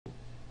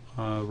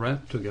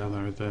wrap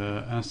together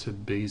the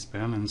acid-base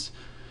balance,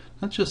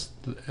 not just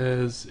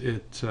as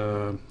it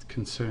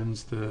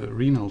concerns the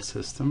renal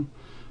system,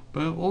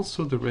 but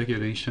also the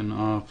regulation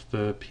of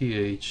the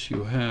pH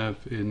you have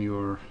in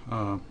your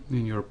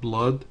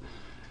blood,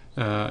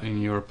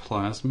 in your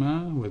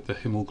plasma with the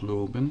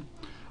hemoglobin,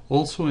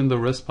 also in the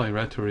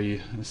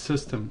respiratory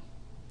system,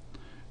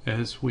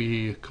 as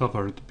we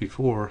covered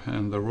before,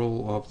 and the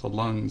role of the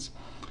lungs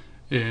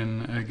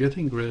in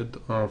getting rid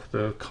of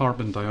the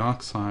carbon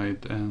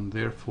dioxide, and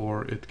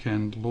therefore it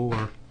can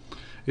lower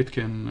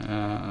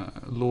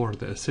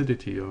the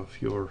acidity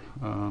of your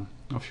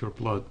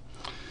blood.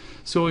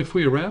 So if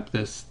we wrap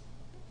this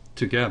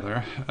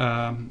together,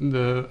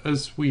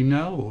 as we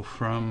know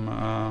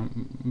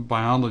from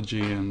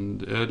biology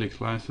and early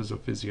classes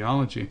of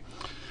physiology,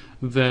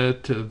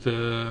 that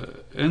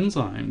the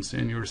enzymes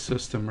in your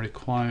system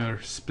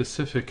require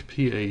specific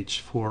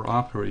pH for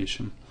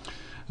operation.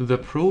 The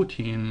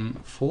protein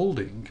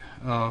folding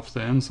of the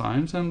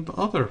enzymes and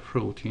other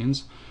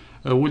proteins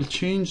will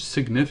change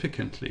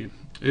significantly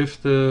if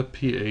the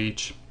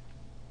pH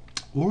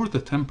or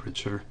the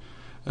temperature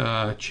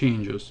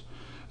changes.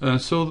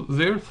 So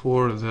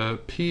therefore the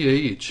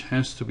pH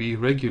has to be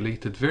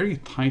regulated very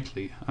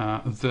tightly.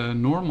 The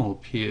normal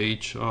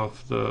pH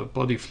of the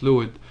body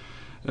fluid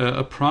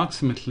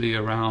approximately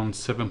around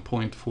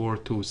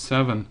 7.4 to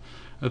 7.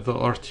 The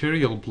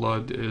arterial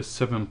blood is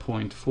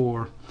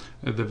 7.4.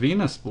 The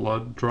venous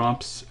blood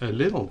drops a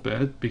little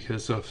bit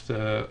because of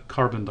the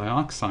carbon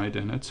dioxide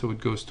in it, so it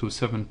goes to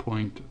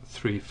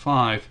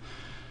 7.35.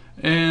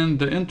 And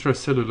the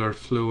intracellular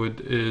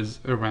fluid is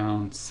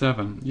around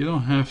 7. You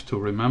don't have to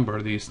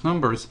remember these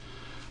numbers,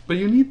 but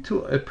you need to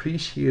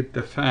appreciate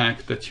the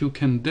fact that you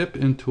can dip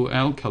into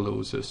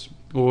alkalosis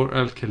or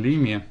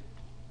alkalemia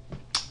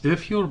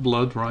if your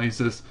blood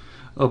rises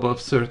above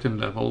certain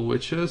level,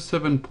 which is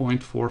 7.45,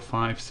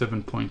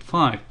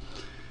 7.5.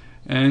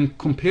 And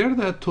compare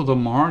that to the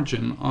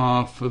margin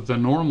of the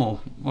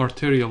normal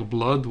arterial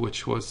blood,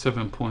 which was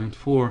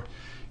 7.4.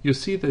 You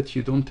see that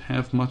you don't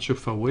have much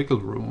of a wiggle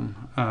room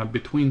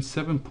between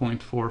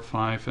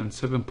 7.45 and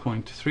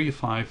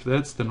 7.35.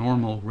 That's the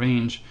normal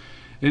range.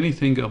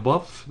 Anything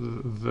above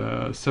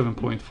the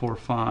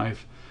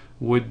 7.45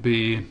 would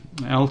be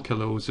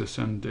alkalosis,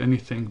 and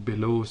anything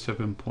below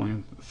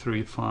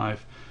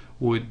 7.35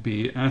 would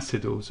be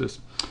acidosis.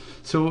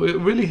 So it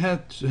really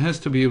has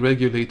to be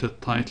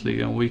regulated tightly,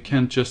 and we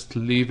can't just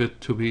leave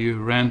it to be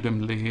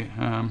randomly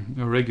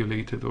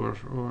regulated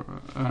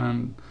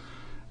and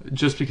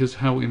just because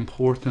how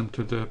important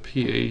the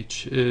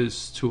pH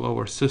is to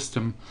our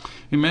system.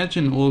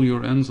 Imagine all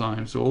your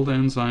enzymes, all the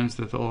enzymes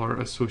that are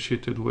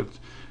associated with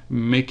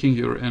making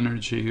your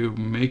energy,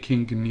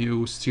 making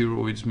new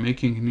steroids,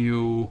 making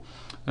new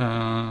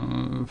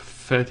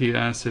fatty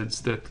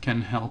acids that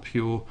can help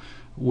you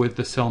with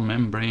the cell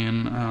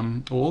membrane.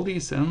 All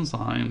these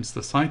enzymes,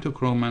 the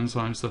cytochrome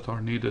enzymes that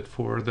are needed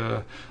for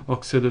the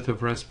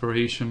oxidative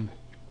respiration,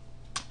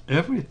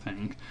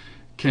 everything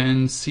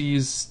can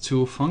cease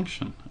to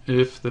function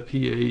if the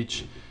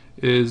pH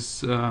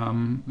is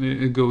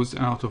it goes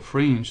out of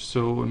range.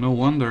 So no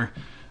wonder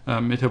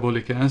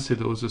metabolic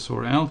acidosis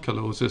or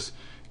alkalosis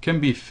can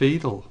be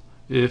fatal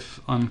if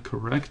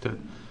uncorrected.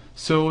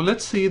 So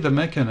let's see the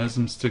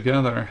mechanisms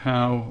together,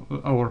 how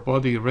our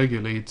body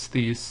regulates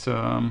these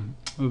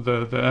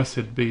the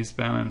acid-base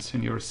balance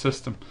in your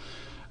system.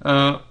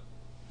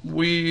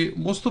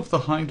 Most of the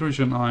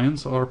hydrogen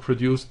ions are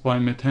produced by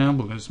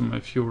metabolism,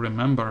 if you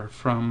remember,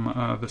 from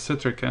the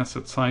citric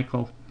acid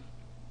cycle,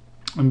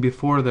 and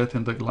before that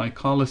in the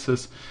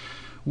glycolysis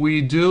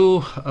we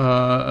do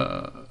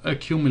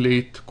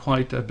accumulate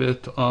quite a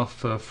bit of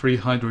free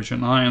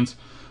hydrogen ions,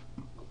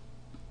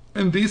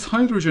 and these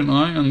hydrogen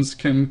ions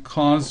can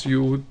cause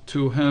you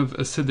to have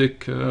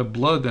acidic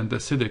blood and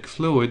acidic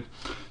fluid,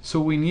 so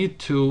we need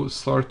to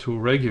start to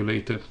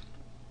regulate it.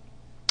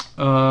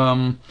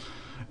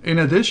 In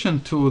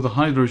addition to the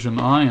hydrogen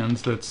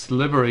ions that's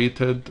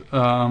liberated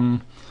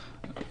from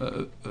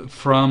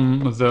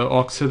the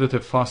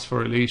oxidative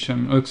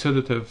phosphorylation,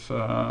 oxidative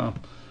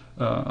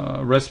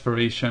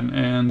respiration,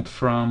 and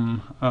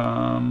from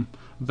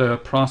the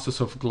process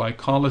of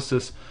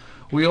glycolysis,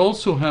 we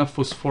also have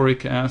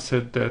phosphoric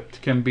acid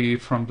that can be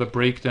from the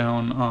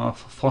breakdown of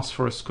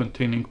phosphorus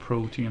containing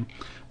protein.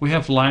 We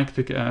have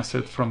lactic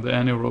acid from the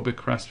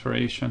anaerobic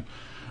respiration.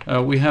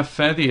 We have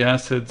fatty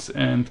acids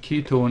and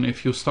ketone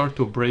if you start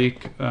to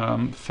break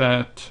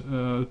fat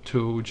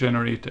to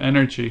generate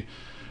energy.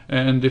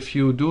 And if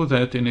you do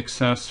that in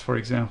excess, for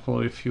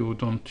example, if you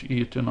don't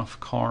eat enough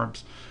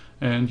carbs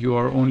and you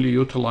are only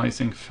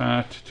utilizing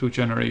fat to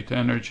generate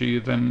energy,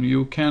 then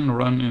you can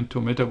run into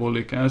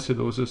metabolic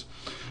acidosis.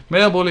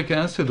 Metabolic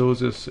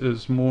acidosis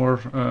is more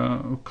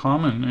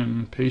common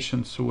in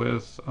patients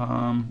with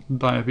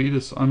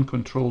diabetes,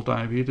 uncontrolled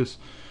diabetes,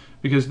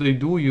 because they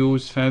do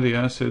use fatty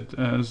acids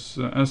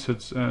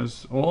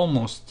as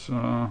almost,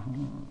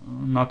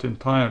 not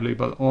entirely,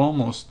 but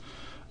almost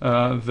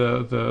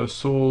the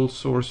sole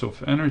source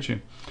of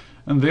energy.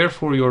 and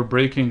therefore you're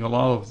breaking a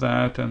lot of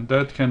that, and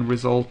that can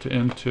result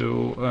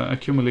into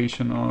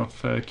accumulation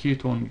of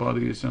ketone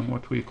bodies and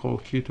what we call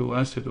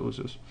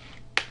ketoacidosis.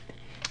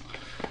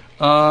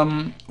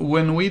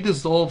 When we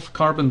dissolve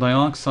carbon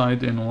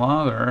dioxide in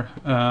water,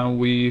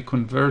 we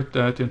convert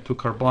that into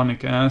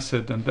carbonic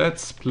acid, and that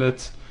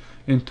splits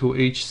into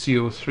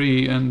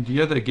HCO3, and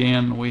yet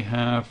again we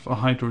have a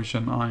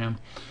hydrogen ion.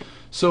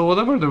 So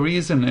whatever the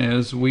reason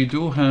is, we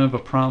do have a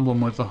problem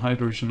with the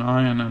hydrogen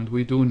ion, and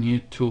we do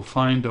need to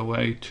find a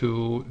way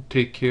to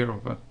take care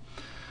of it.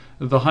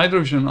 The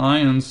hydrogen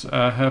ions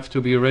have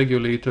to be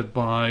regulated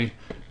by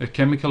a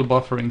chemical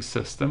buffering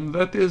system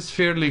that is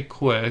fairly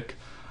quick,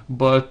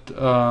 but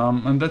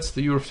and that's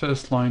your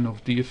first line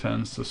of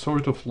defense.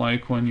 Sort of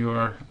like when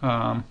you're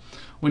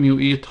when you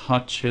eat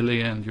hot chili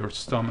and your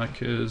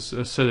stomach is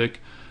acidic,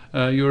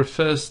 your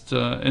first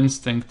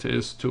instinct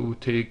is to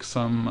take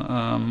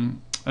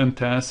some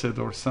antacid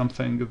or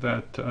something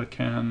that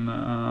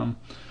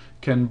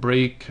can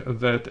break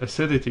that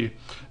acidity.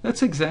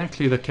 That's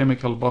exactly the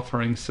chemical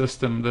buffering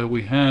system that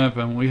we have,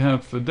 and we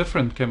have a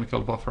different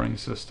chemical buffering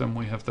system.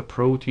 We have the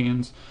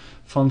proteins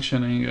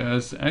functioning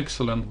as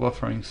excellent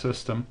buffering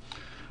system.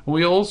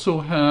 We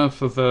also have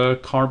the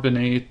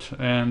carbonate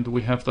and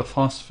we have the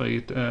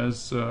phosphate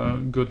as a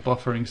good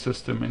buffering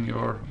system in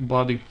your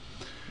body.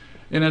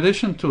 In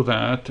addition to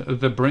that,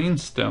 the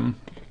brainstem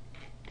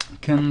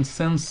can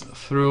sense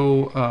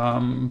through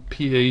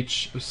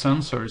pH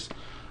sensors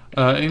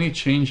any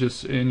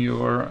changes in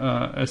your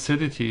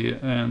acidity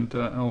and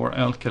or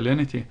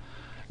alkalinity,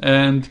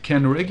 and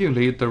can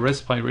regulate the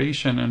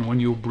respiration. And when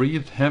you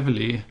breathe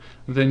heavily,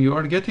 then you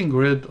are getting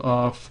rid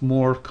of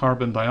more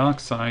carbon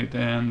dioxide,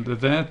 and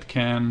that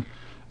can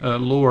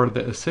lower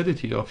the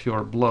acidity of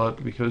your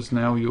blood, because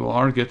now you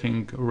are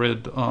getting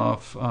rid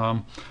of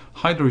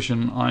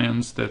hydrogen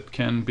ions that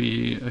can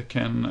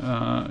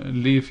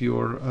leave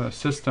your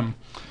system.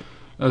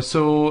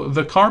 So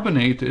the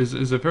carbonate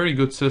is a very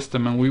good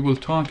system, and we will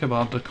talk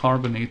about the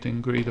carbonate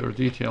in greater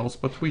details,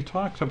 but we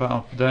talked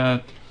about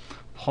that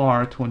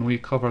part when we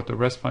covered the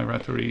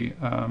respiratory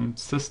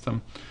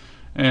system.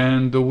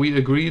 And we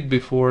agreed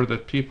before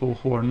that people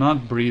who are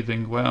not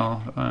breathing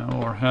well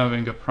or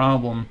having a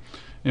problem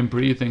in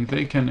breathing,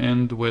 they can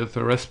end with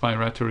a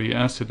respiratory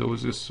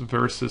acidosis,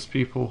 versus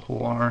people who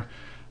are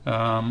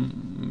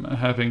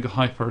having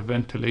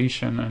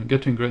hyperventilation and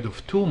getting rid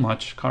of too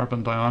much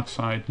carbon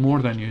dioxide,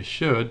 more than you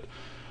should.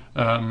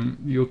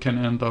 You can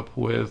end up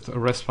with a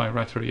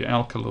respiratory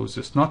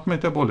alkalosis, not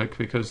metabolic,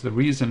 because the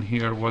reason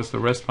here was the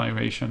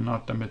respiration,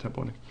 not the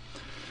metabolic.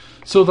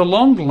 So the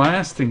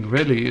long-lasting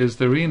really is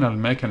the renal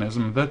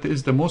mechanism. That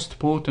is the most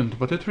potent,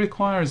 but it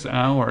requires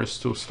hours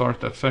to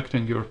start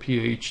affecting your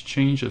pH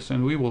changes,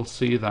 and we will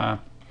see that.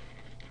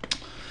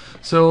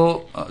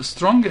 So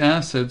strong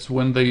acids,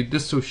 when they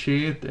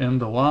dissociate in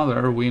the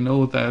water, we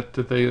know that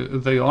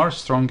they are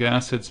strong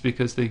acids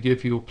because they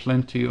give you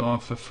plenty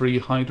of free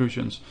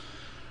hydrogen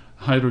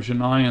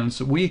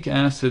ions. Weak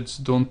acids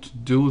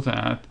don't do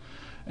that.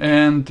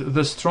 And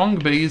the strong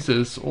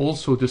bases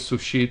also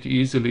dissociate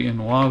easily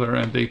in water,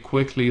 and they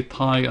quickly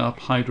tie up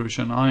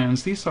hydrogen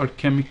ions. These are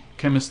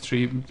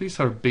chemistry, these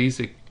are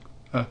basic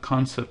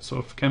concepts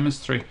of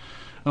chemistry.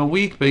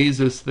 Weak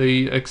bases,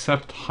 they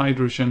accept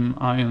hydrogen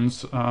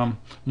ions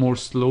more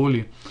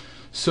slowly.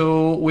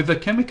 So with a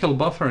chemical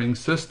buffering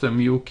system,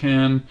 you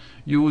can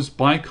use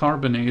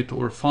bicarbonate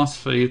or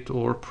phosphate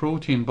or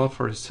protein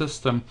buffer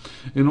system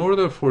in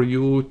order for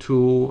you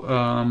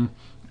to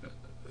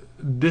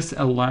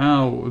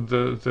disallow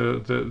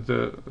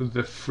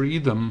the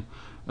freedom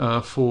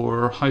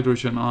for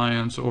hydrogen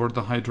ions or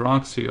the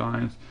hydroxy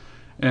ions,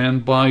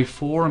 and by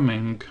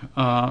forming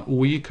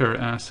weaker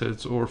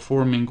acids or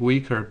forming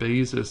weaker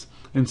bases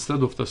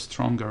instead of the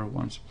stronger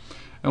ones.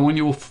 And when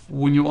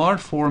you are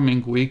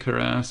forming weaker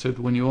acid,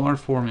 when you are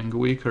forming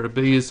weaker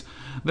base,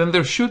 then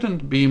there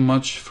shouldn't be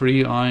much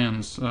free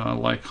ions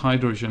like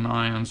hydrogen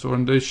ions, or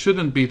there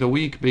shouldn't be, the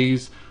weak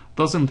base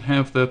doesn't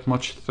have that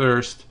much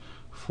thirst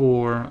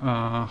for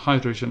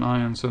hydrogen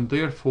ions, and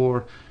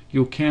therefore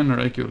you can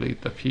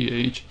regulate the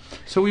pH.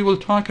 So we will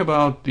talk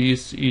about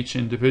these each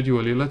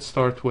individually. Let's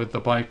start with the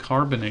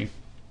bicarbonate.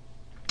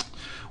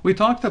 We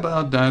talked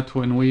about that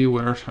when we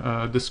were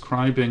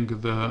describing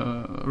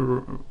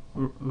the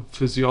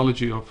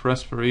physiology of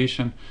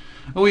respiration.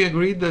 We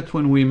agreed that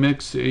when we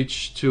mix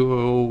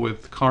H2O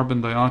with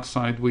carbon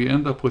dioxide, we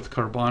end up with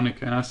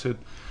carbonic acid,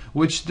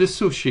 which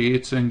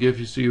dissociates and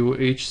gives you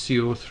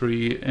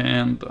HCO3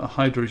 and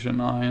hydrogen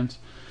ions.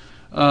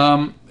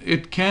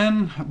 It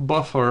can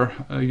buffer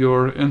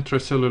your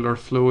intracellular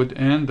fluid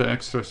and the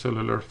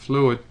extracellular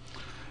fluid,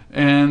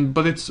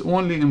 but it's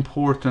only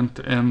important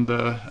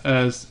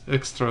as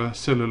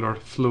extracellular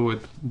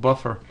fluid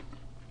buffer.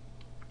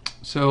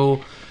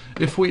 So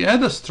if we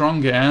add a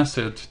strong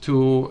acid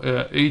to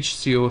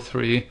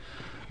HCO3,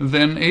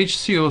 then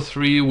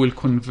HCO3 will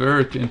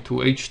convert into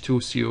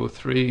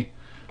H2CO3,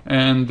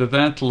 and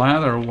that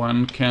latter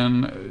one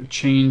can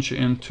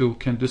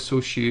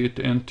dissociate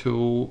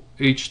into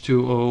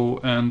H2O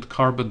and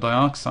carbon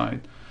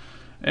dioxide.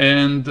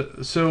 And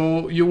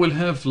so you will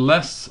have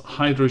less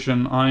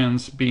hydrogen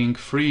ions being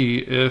free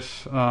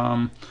if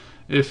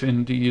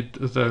indeed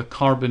the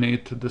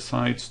carbonate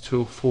decides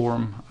to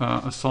form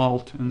a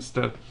salt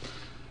instead,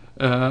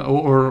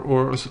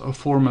 or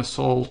form a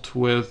salt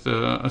with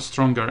a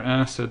stronger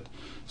acid.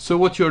 So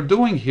what you're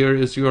doing here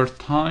is you're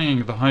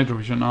tying the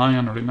hydrogen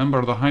ion.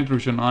 Remember, the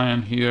hydrogen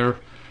ion here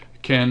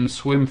can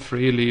swim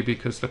freely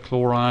because the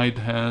chloride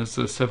has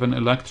 7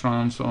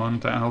 electrons on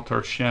the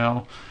outer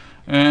shell,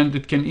 and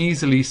it can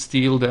easily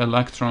steal the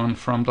electron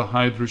from the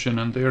hydrogen,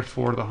 and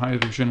therefore the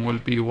hydrogen will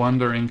be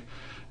wandering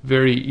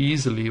very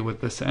easily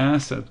with this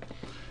acid.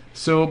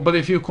 So, but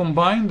if you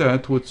combine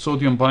that with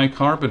sodium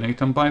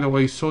bicarbonate, and by the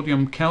way,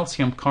 sodium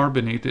calcium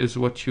carbonate is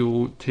what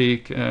you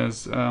take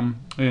as as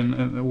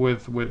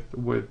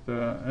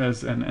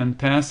an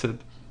antacid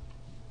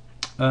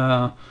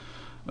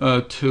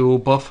to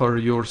buffer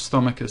your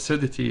stomach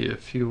acidity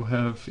if you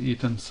have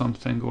eaten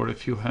something or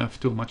if you have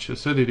too much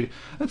acidity.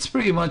 That's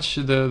pretty much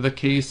the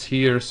case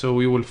here. So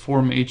we will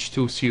form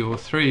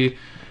H2CO3,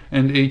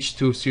 and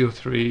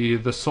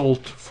H2CO3, the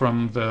salt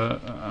from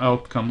the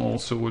outcome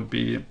also will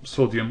be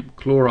sodium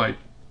chloride.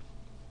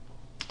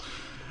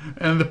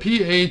 And the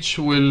pH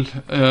will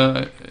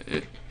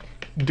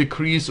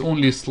decrease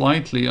only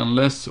slightly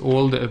unless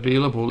all the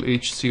available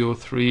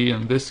HCO3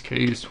 in this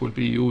case will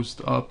be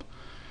used up.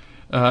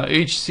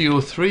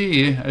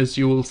 HCO3, as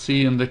you will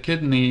see in the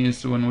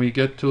kidneys when we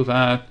get to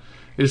that,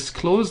 is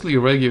closely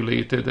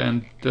regulated,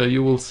 and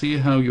you will see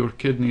how your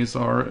kidneys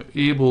are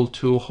able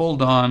to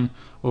hold on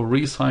or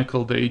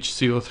recycle the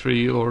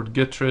HCO3 or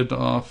get rid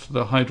of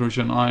the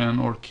hydrogen ion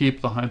or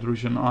keep the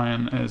hydrogen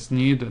ion as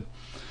needed.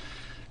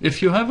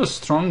 If you have a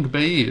strong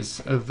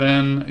base,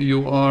 then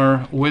you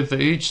are with the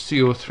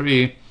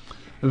HCO3,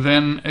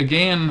 then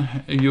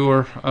again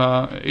your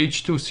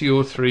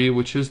H2CO3,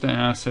 which is the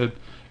acid,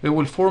 it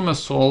will form a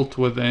salt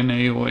with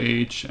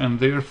NaOH, and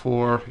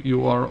therefore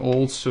you are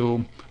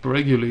also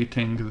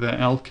regulating the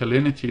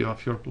alkalinity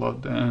of your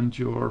blood, and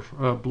your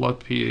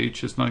blood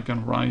pH is not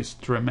going to rise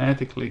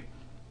dramatically.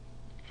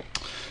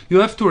 You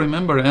have to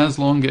remember, as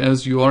long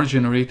as you are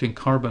generating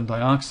carbon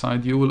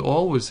dioxide, you will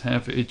always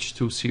have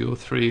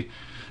H2CO3,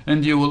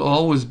 and you will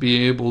always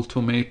be able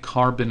to make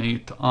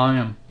carbonate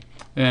ion.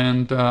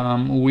 And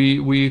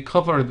we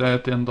cover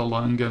that in the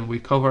lung, and we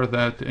cover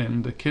that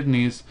in the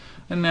kidneys,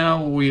 and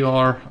now we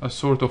are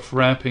sort of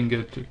wrapping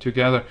it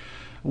together.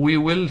 We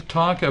will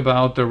talk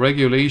about the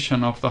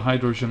regulation of the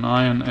hydrogen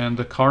ion and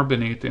the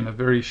carbonate in a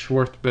very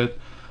short bit,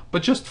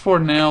 but just for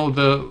now,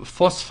 the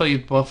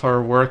phosphate buffer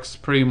works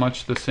pretty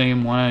much the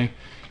same way.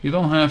 You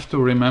don't have to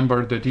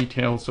remember the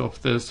details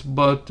of this,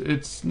 but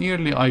it's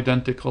nearly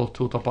identical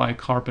to the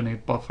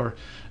bicarbonate buffer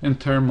in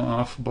terms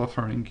of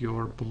buffering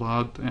your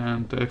blood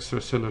and the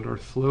extracellular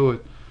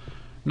fluid.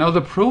 Now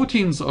the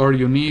proteins are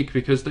unique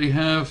because they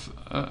have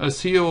a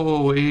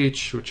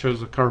COOH, which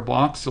is a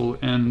carboxyl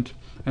end,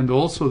 and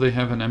also they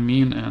have an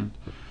amine end.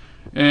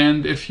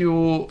 And if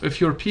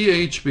your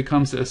pH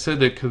becomes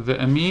acidic, the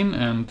amine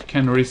end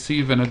can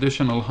receive an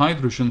additional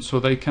hydrogen, so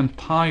they can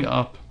tie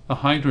up a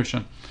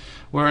hydrogen.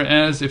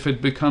 Whereas if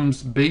it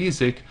becomes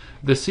basic,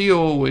 the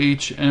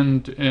COOH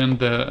end and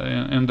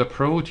the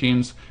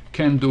proteins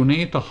can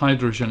donate a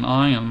hydrogen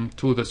ion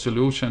to the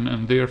solution,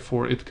 and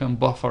therefore it can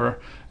buffer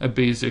a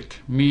basic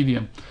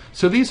medium.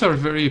 So these are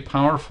very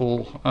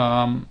powerful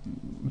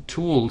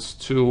tools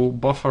to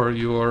buffer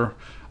your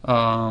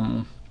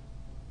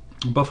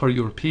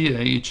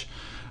pH.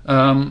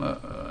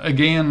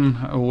 Again,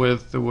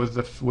 with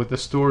the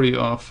story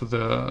of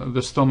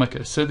the stomach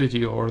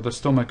acidity or the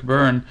stomach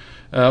burn,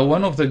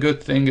 one of the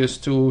good things is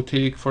to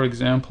take, for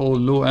example,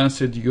 low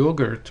acid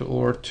yogurt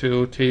or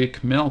to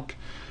take milk,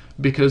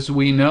 because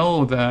we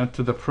know that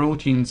the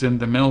proteins in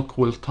the milk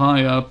will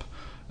tie up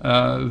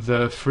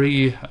the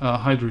free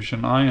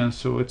hydrogen ion.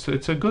 So it's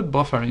a good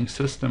buffering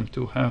system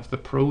to have the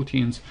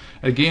proteins,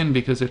 again,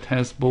 because it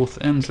has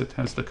both ends. It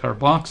has the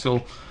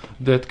carboxyl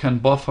that can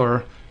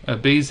buffer a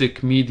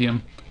basic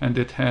medium, and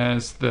it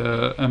has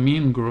the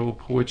amine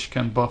group which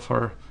can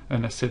buffer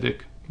an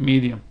acidic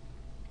medium.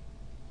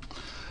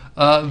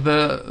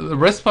 The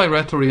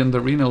respiratory and the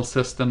renal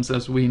systems,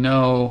 as we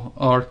know,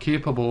 are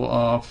capable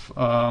of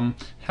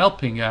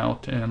helping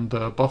out in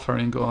the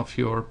buffering of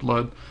your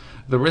blood.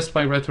 The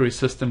respiratory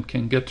system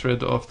can get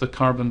rid of the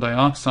carbon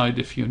dioxide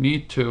if you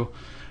need to.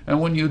 And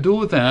when you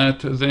do that,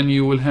 then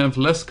you will have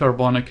less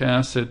carbonic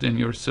acid in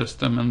your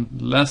system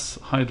and less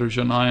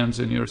hydrogen ions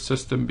in your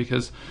system,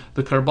 because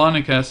the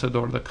carbonic acid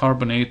or the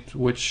carbonate,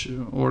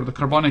 the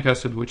carbonic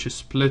acid which is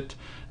split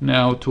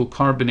now to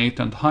carbonate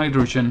and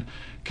hydrogen,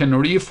 can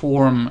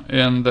reform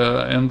in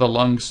the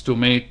lungs to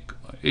make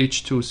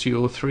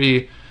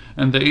H2CO3,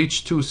 and the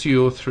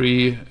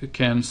H2CO3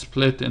 can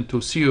split into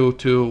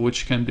CO2,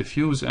 which can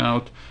diffuse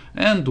out,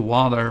 and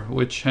water,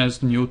 which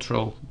has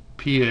neutral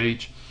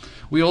pH.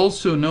 We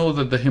also know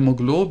that the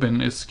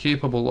hemoglobin is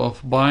capable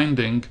of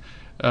binding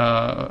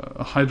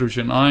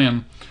hydrogen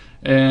ion,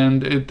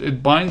 and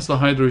it binds the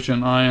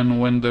hydrogen ion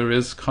when there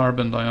is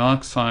carbon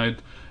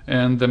dioxide,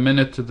 and the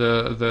minute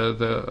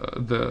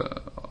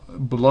the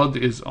blood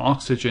is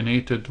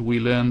oxygenated, we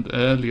learned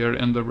earlier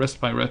in the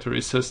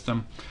respiratory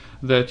system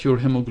that your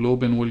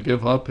hemoglobin will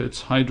give up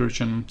its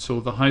hydrogen, so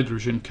the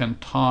hydrogen can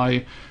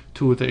tie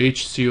to the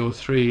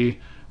HCO3,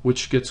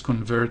 which gets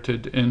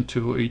converted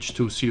into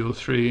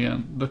H2CO3,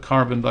 and the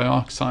carbon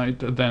dioxide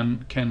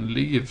then can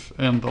leave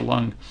in the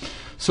lung.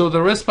 So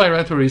the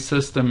respiratory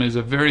system is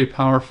a very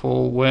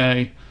powerful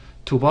way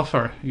to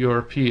buffer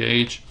your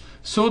pH.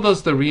 So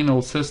does the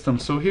renal system.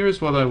 So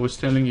here's what I was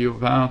telling you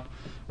about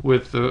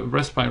with the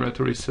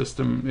respiratory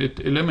system. It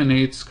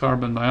eliminates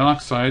carbon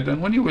dioxide,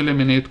 and when you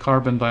eliminate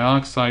carbon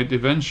dioxide,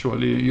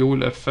 eventually you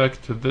will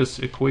affect this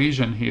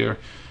equation here,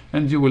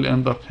 and you will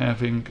end up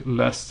having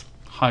less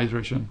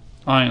hydrogen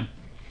ion.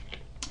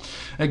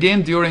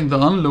 Again, during the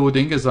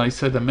unloading, as I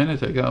said a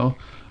minute ago,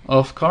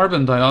 of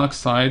carbon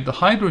dioxide, the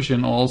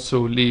hydrogen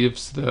also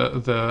leaves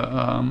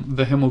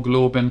the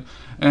hemoglobin,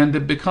 and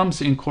it becomes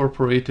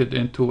incorporated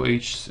into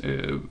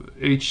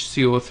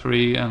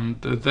HCO3, and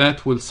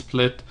that will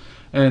split,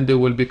 and it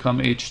will become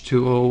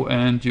H2O,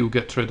 and you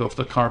get rid of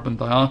the carbon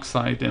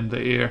dioxide in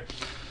the air.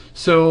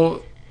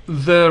 So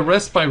the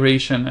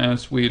respiration,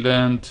 as we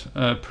learned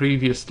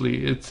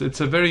previously,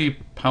 it's a very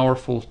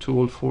powerful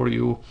tool for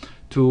you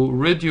to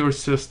rid your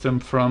system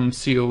from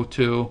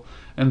CO2,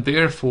 and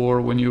therefore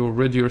when you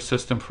rid your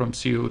system from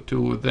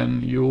CO2,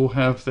 then you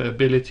have the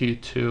ability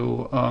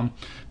to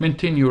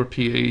maintain your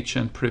pH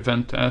and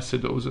prevent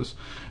acidosis.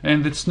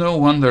 And it's no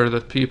wonder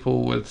that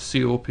people with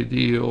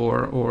COPD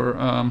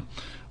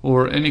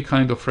or any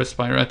kind of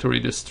respiratory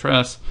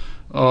distress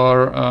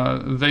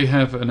they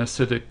have an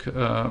acidic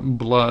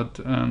blood,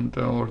 and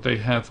or they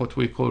have what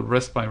we call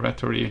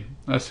respiratory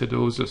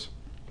acidosis.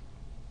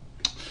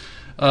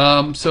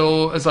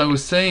 So as I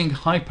was saying,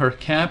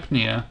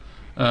 hypercapnia,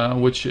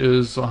 which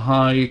is a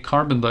high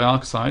carbon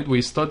dioxide,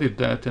 we studied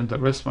that in the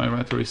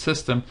respiratory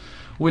system,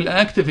 will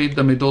activate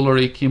the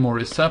medullary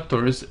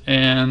chemoreceptors,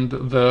 and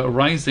the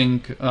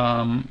rising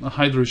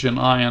hydrogen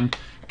ion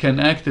can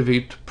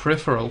activate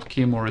peripheral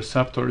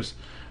chemoreceptors,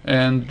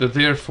 and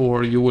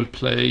therefore you will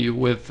play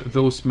with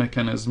those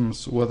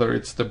mechanisms, whether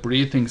it's the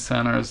breathing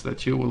centers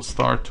that you will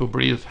start to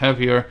breathe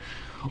heavier,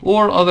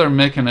 or other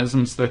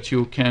mechanisms that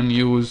you can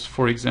use,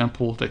 for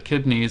example the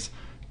kidneys,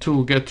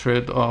 to get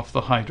rid of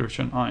the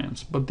hydrogen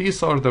ions. But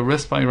these are the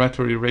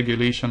respiratory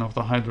regulation of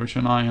the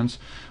hydrogen ions,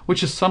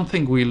 which is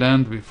something we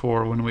learned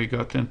before when we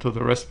got into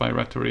the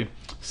respiratory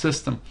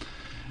system.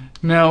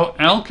 Now,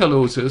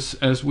 alkalosis,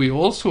 as we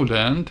also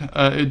learned,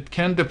 it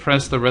can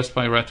depress the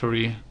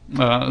respiratory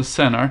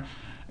center,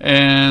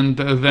 and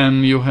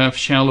then you have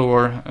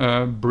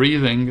shallower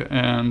breathing,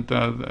 and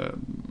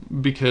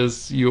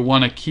because you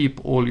want to keep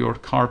all your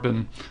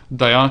carbon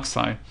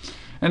dioxide.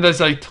 And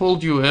as I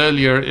told you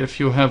earlier, if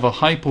you have a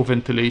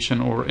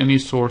hypoventilation or any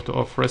sort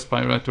of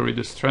respiratory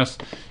distress,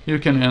 you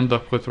can end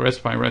up with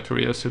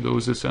respiratory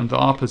acidosis, and the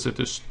opposite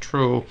is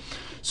true.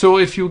 So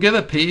if you get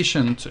a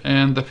patient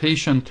and the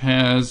patient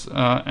has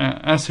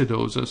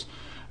acidosis,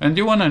 and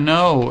you want to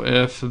know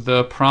if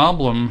the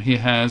problem he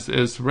has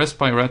is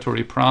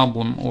respiratory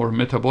problem or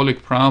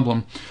metabolic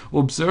problem,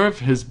 observe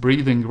his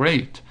breathing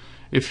rate.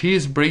 If he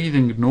is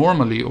breathing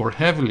normally or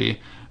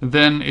heavily,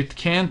 then it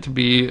can't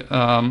be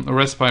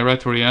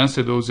respiratory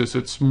acidosis.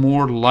 It's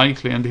more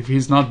likely, and if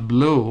he's not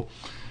blue,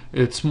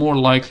 it's more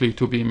likely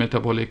to be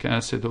metabolic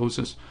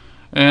acidosis.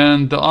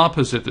 And the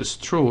opposite is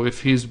true.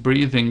 If he's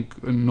breathing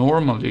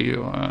normally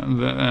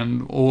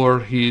or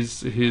he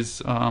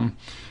is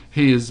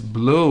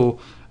blue,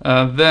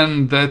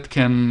 then that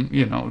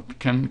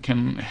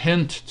can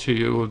hint to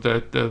you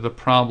that the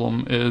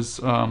problem is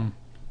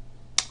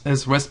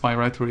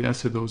respiratory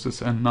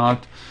acidosis and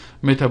not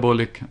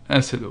metabolic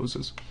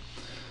acidosis.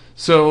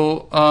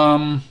 So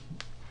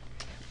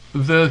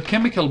the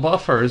chemical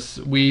buffers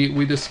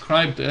we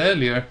described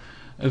earlier,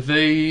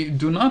 they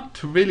do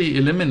not really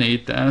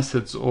eliminate the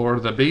acids or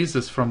the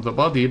bases from the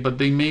body, but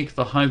they make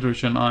the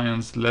hydrogen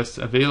ions less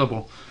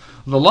available.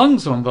 The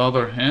lungs, on the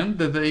other hand,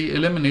 they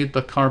eliminate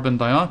the carbon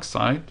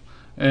dioxide,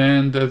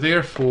 and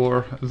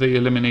therefore they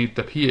eliminate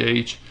the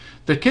pH.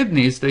 The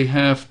kidneys, they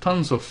have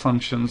tons of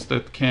functions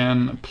that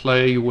can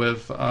play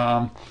with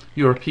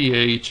your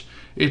pH.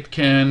 It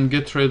can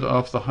get rid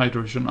of the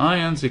hydrogen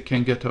ions, it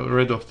can get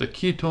rid of the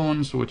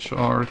ketones, which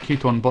are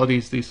ketone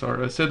bodies, these are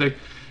acidic.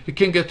 It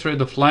can get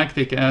rid of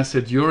lactic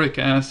acid, uric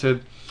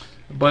acid,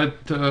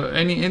 but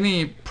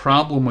any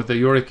problem with the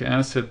uric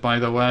acid, by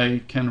the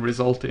way, can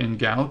result in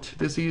gout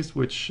disease,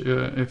 which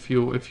if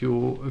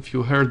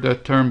you heard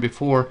that term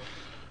before,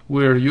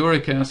 where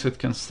uric acid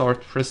can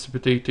start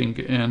precipitating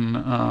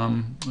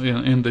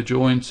in the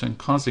joints and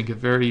causing a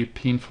very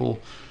painful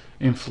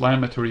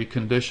inflammatory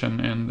condition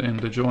in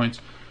the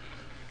joints.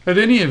 At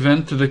any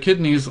event, the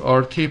kidneys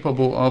are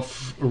capable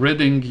of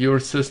ridding your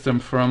system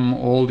from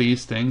all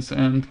these things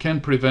and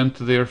can prevent,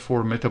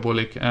 therefore,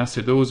 metabolic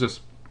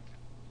acidosis.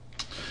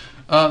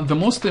 The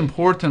most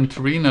important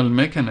renal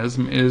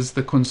mechanism is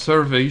the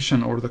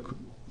conservation or the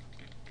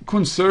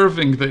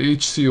conserving the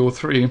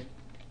HCO3,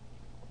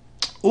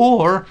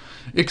 or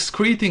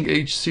excreting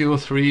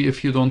HCO3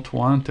 if you don't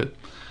want it.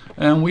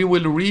 And we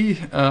will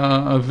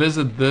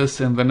revisit this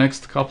in the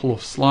next couple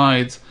of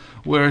slides,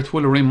 where it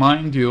will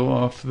remind you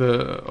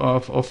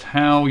of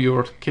how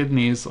your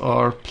kidneys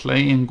are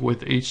playing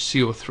with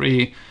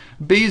HCO3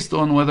 based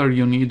on whether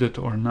you need it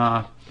or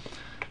not.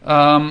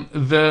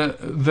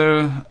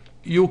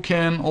 You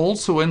can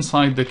also,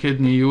 inside the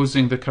kidney,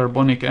 using the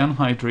carbonic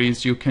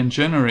anhydrase, you can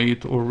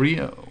generate or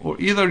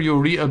either you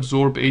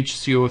reabsorb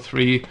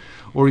HCO3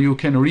 or you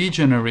can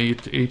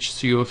regenerate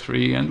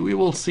HCO3, and we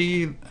will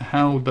see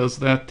how does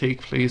that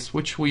take place,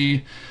 which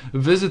we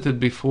visited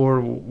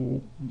before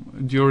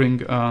during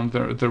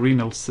the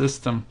renal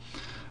system.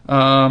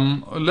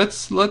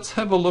 Let's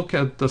have a look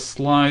at the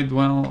slide.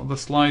 Well, the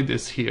slide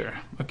is here.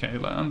 Okay,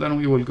 and then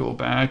we will go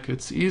back.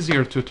 It's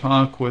easier to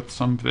talk with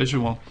some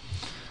visual.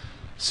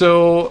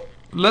 So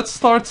let's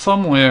start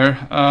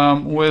somewhere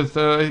with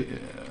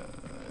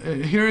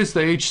here is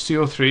the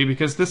HCO3,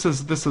 because this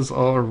is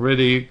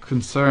already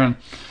concern.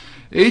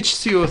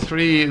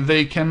 HCO3,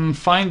 they can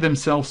find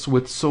themselves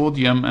with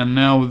sodium, and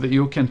now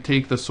you can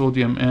take the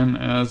sodium in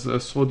as a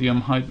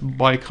sodium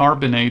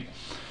bicarbonate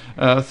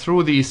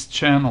through these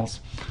channels.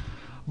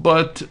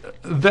 But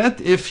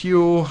that if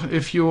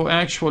you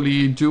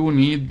actually do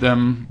need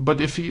them,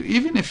 but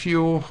even if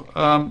you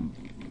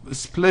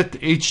split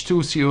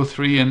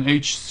H2CO3 and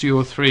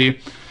HCO3,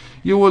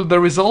 the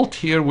result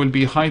here will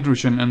be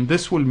hydrogen, and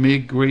this will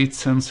make great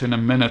sense in a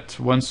minute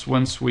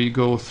once we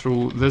go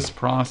through this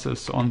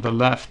process on the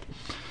left.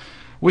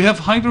 We have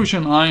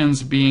hydrogen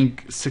ions being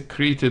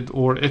secreted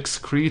or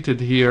excreted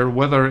here,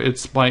 whether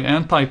it's by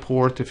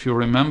antiport, if you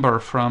remember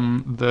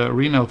from the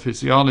renal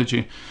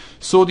physiology,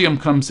 sodium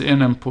comes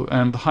in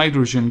and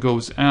hydrogen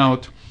goes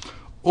out,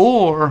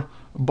 or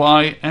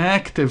by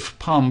active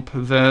pump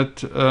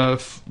that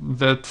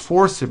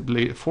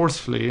forcefully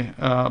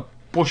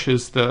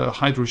pushes the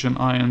hydrogen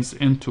ions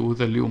into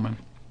the lumen.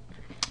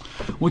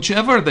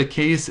 Whichever the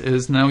case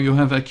is, now you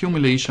have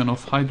accumulation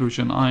of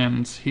hydrogen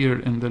ions here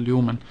in the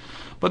lumen.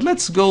 But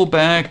let's go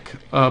back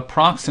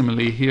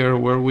proximally here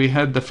where we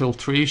had the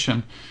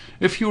filtration.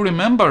 If you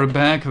remember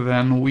back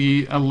then,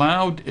 we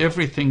allowed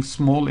everything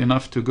small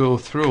enough to go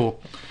through,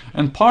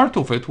 and part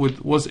of it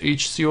was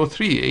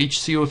HCO3.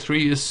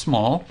 HCO3 is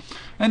small,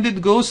 and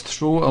it goes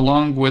through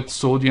along with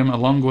sodium,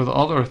 along with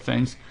other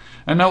things.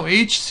 And now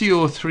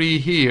HCO3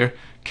 here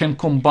can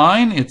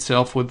combine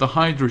itself with the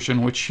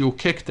hydrogen which you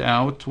kicked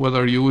out,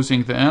 whether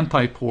using the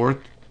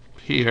antiport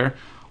here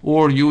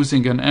or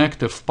using an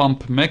active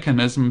pump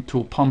mechanism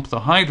to pump the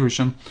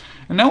hydrogen.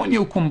 And now when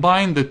you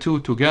combine the two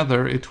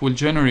together, it will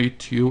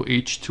generate you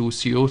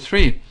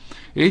H2CO3.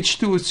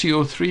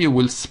 H2CO3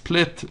 will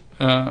split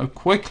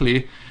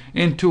quickly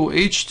into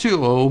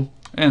H2O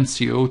and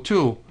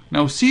CO2.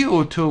 Now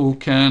CO2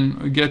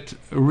 can get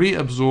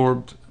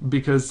reabsorbed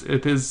because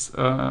it is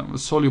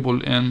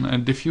soluble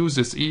and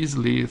diffuses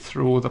easily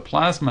through the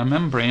plasma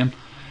membrane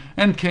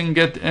and can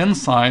get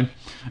inside.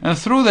 And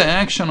through the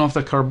action of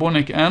the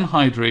carbonic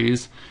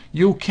anhydrase,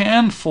 you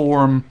can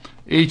form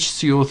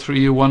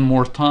HCO3 one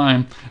more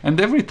time. And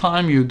every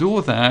time you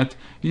do that,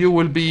 you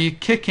will be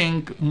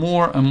kicking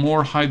more and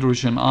more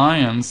hydrogen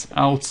ions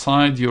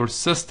outside your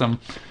system.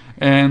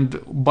 And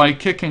by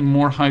kicking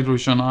more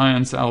hydrogen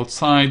ions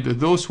outside,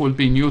 those will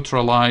be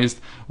neutralized,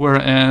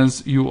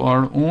 whereas you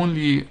are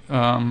only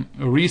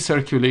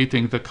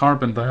recirculating the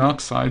carbon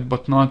dioxide,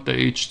 but not the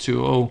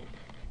H2O.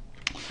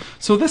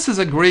 So this is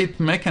a great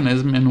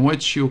mechanism in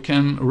which you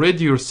can rid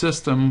your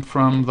system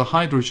from the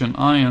hydrogen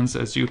ions,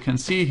 as you can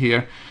see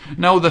here.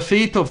 Now the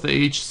fate of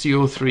the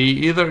HCO3,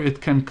 either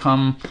it can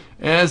come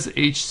as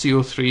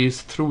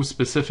HCO3s through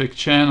specific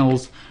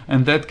channels,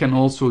 and that can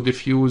also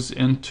diffuse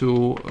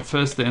into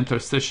first the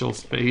interstitial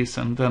space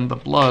and then the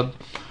blood,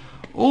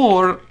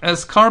 or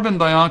as carbon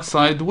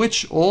dioxide,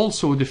 which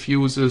also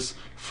diffuses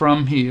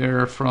from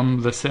here,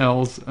 from the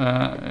cells,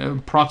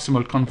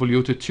 proximal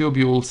convoluted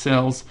tubule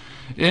cells,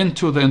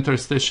 into the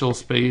interstitial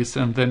space,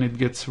 and then it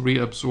gets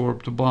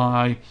reabsorbed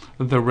by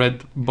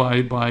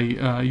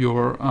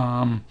your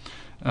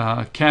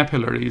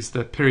capillaries,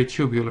 the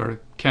peritubular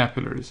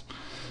capillaries.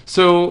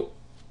 So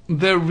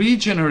the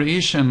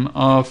regeneration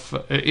of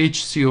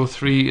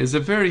HCO3 is a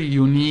very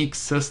unique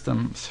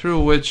system through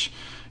which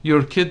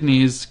your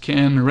kidneys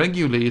can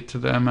regulate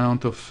the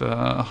amount of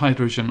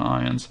hydrogen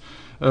ions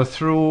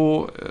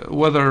through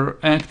whether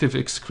active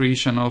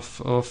excretion of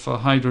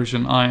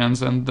hydrogen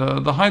ions, and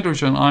the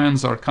hydrogen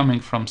ions are coming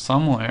from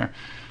somewhere.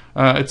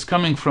 It's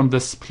coming from the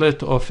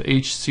split of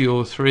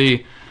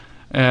HCO3,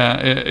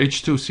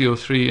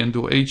 H2CO3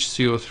 into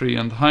HCO3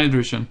 and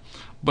hydrogen.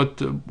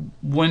 But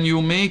when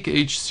you make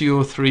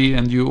HCO3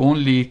 and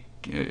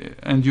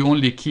you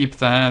only keep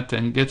that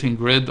and getting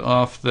rid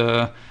of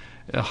the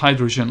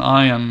hydrogen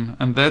ion,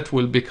 and that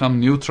will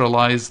become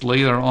neutralized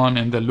later on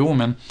in the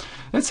lumen,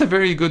 that's a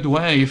very good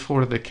way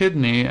for the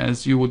kidney,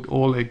 as you would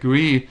all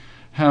agree,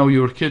 how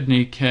your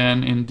kidney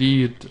can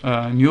indeed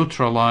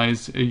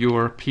neutralize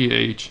your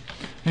pH.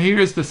 Here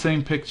is the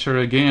same picture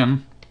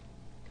again,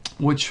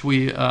 which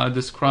we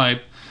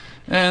described.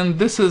 And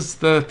this is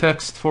the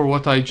text for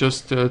what I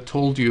just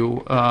told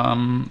you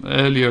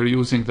earlier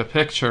using the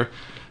picture,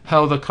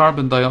 how the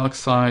carbon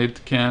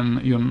dioxide can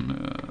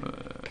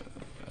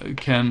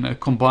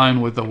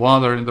combine with the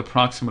water in the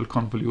proximal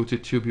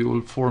convoluted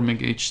tubule, forming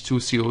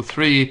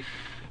H2CO3,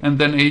 and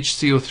then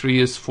HCO3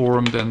 is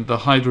formed, and the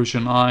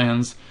hydrogen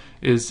ions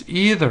is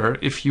either,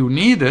 if you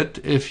need it,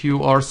 if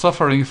you are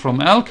suffering from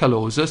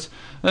alkalosis,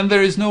 then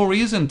there is no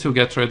reason to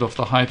get rid of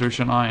the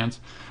hydrogen ions.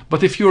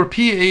 But if your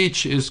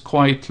pH is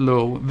quite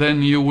low,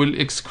 then you will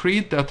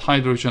excrete that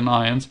hydrogen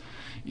ions,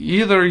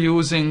 either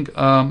using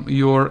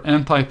your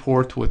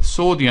antiport with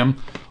sodium,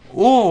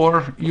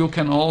 or you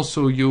can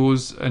also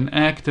use an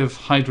active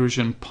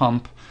hydrogen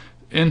pump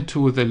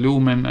into the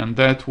lumen, and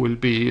that will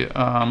be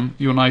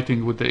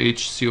uniting with the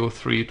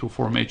HCO3 to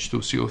form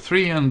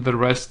H2CO3, and the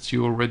rest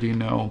you already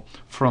know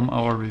from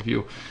our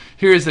review.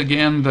 Here is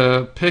again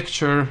the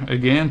picture,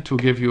 again to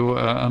give you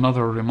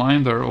another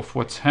reminder of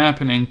what's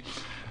happening.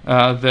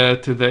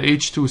 That the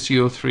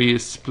H2CO3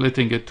 is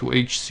splitting it to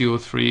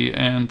HCO3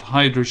 and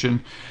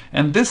hydrogen,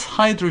 and this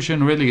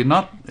hydrogen really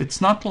it's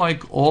not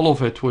like all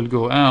of it will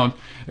go out.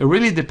 It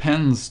really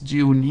depends, do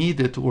you need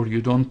it or you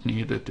don't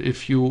need it.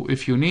 If you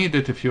need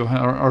it, if you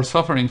are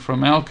suffering from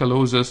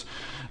alkalosis,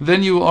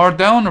 then you are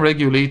down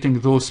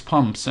regulating those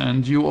pumps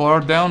and you are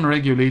down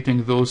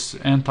regulating those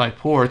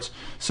antiports,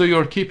 so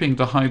you're keeping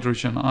the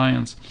hydrogen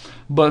ions.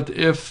 But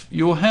if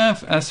you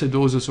have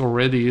acidosis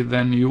already,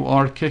 then you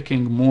are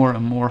kicking more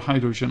and more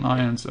hydrogen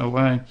ions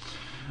away.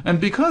 And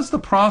because the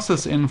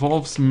process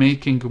involves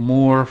making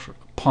more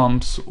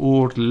pumps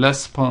or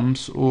less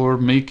pumps or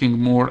making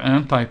more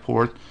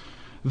antiport,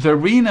 the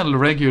renal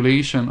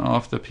regulation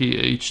of the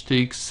pH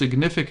takes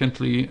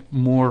significantly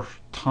more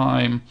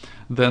time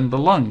than the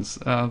lungs.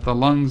 The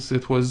lungs,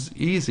 it was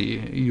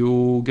easy.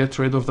 You get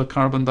rid of the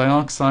carbon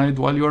dioxide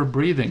while you're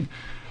breathing.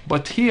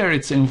 But here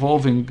it's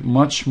involving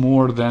much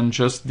more than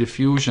just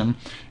diffusion.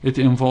 It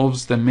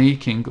involves the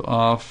making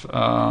of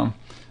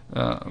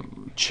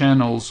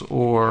channels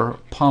or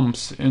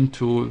pumps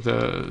into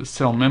the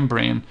cell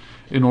membrane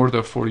in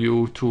order for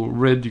you to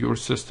rid your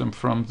system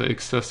from the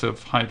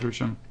excessive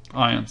hydrogen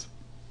ions.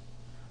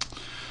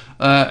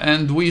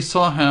 And we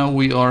saw how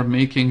we are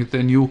making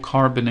the new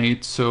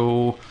carbonate.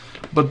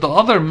 But the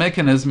other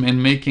mechanism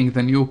in making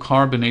the new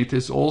carbonate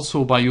is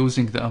also by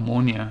using the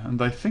ammonia, and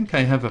I think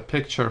I have a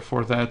picture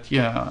for that.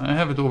 Yeah, I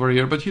have it over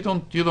here, but you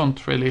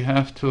don't really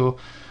have to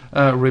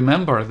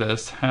remember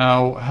this,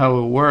 how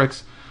it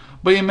works.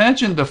 But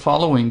imagine the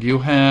following: you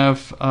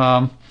have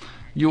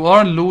you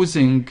are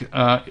losing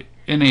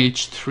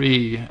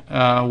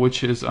NH3,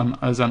 which is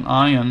as an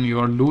ion. You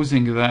are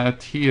losing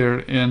that here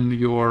in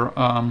your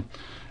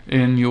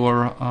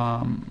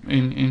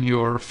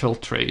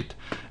filtrate,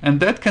 and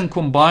that can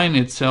combine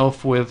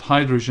itself with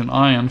hydrogen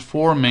ion,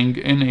 forming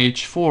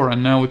NH4,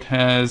 and now it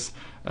has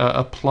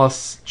a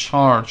plus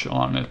charge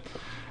on it,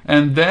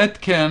 and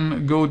that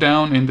can go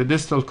down in the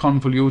distal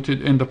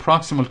convoluted, in the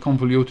proximal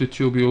convoluted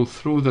tubule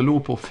through the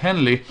loop of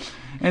Henle.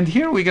 And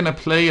here we're going to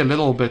play a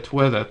little bit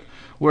with it,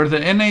 where the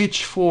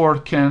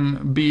NH4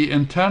 can be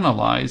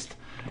internalized,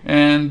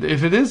 and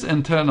if it is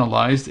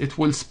internalized, it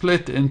will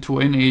split into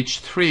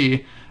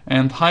NH3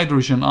 and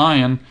hydrogen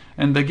ion,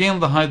 and again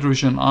the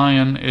hydrogen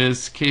ion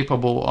is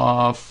capable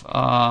of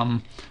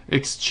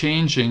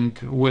exchanging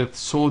with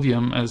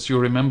sodium, as you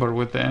remember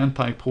with the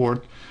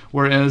antiport,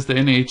 whereas the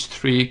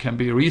NH3 can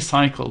be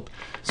recycled.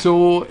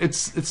 So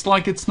it's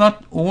like it's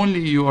not only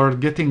you are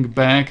getting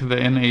back the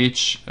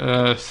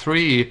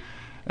NH3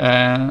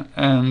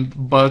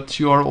 but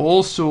you are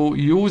also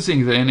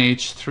using the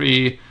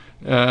NH3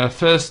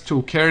 first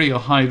to carry a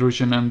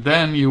hydrogen, and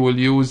then you will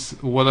use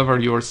whatever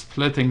you're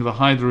splitting the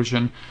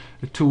hydrogen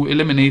to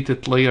eliminate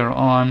it later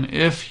on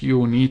if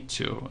you need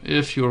to,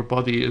 if your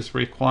body is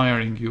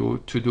requiring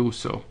you to do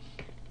so.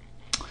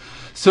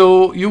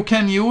 So you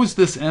can use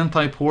this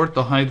antiport,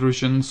 the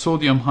hydrogen,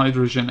 sodium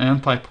hydrogen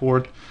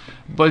antiport,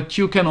 but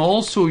you can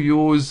also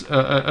use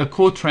a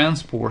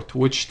co-transport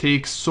which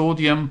takes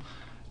sodium,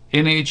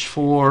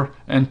 NH4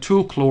 and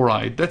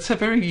 2-chloride. That's a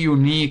very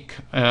unique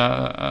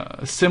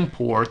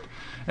symport.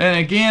 And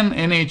again,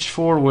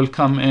 NH4 will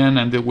come in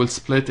and it will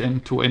split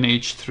into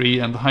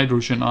NH3 and the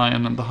hydrogen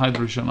ion, and the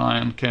hydrogen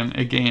ion can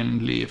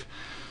again leave.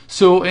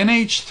 So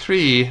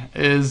NH3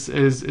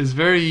 is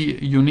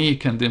very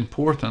unique and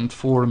important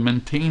for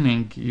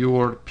maintaining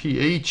your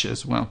pH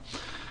as well.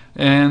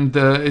 And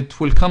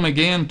it will come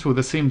again to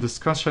the same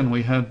discussion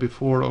we had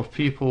before of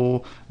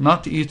people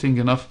not eating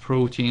enough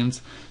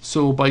proteins.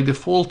 So by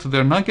default,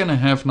 they're not going to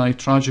have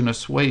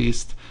nitrogenous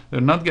waste, they're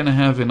not going to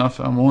have enough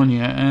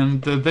ammonia,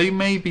 and they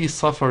may be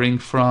suffering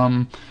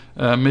from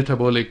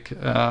metabolic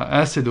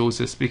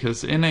acidosis,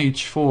 because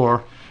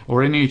NH4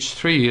 or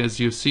NH3, as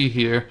you see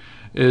here,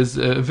 is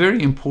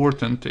very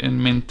important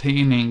in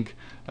maintaining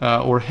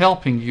or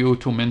helping you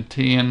to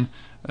maintain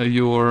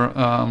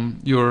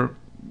your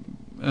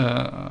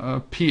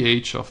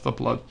pH of the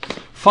blood.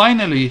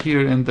 Finally,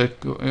 here in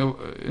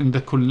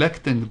the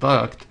collecting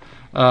duct,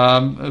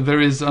 There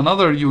is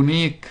another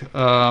unique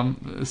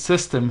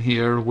system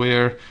here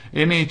where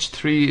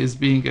NH3 is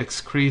being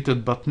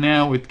excreted, but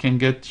now it can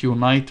get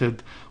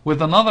united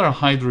with another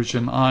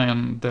hydrogen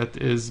ion that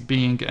is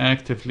being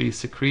actively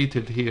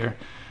secreted here,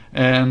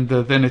 and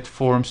then it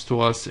forms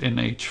to us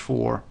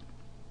NH4.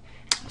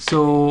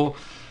 So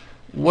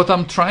what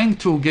I'm trying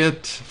to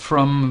get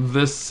from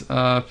this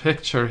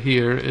picture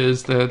here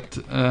is that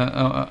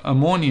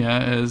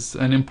ammonia is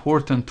an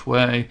important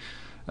way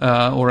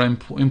or an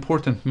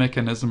important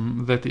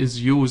mechanism that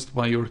is used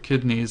by your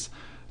kidneys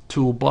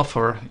to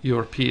buffer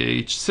your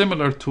pH,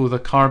 similar to the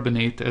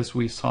carbonate as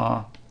we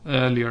saw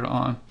earlier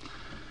on.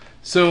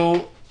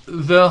 So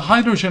the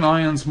hydrogen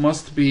ions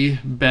must be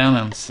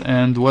balanced,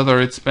 and whether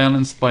it's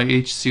balanced by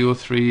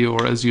HCO3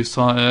 or, as you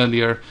saw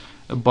earlier,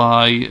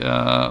 by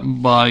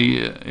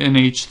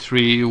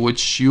NH3,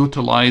 which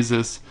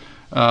utilizes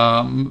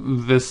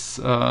this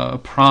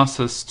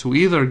process to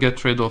either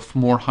get rid of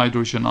more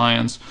hydrogen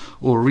ions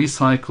or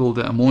recycle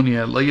the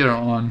ammonia later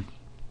on,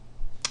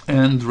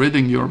 and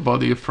ridding your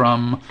body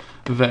from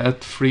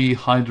that free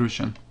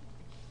hydrogen.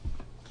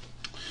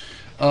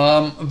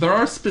 There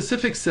are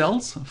specific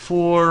cells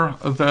for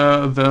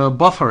the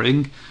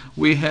buffering.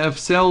 We have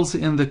cells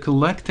in the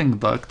collecting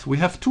duct. We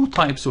have two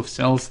types of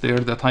cells there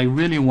that I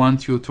really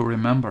want you to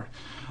remember.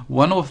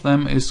 One of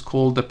them is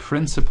called the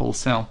principal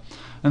cell.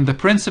 And the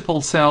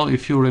principal cell,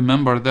 if you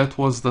remember, that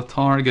was the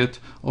target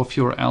of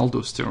your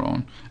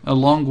aldosterone,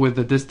 along with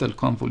the distal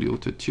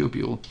convoluted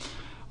tubule.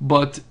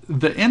 But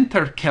the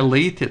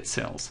intercalated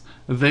cells,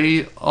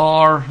 they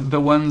are the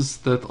ones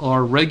that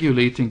are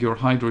regulating your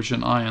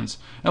hydrogen ions.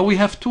 And we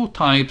have two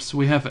types.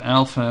 We have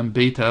alpha and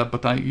beta,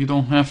 but you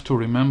don't have to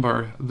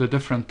remember the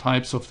different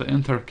types of the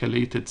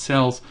intercalated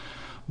cells.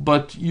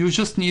 But you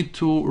just need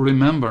to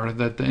remember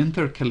that the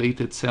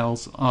intercalated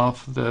cells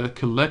of the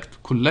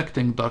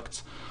collecting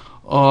ducts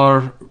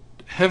are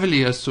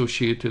heavily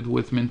associated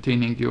with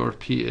maintaining your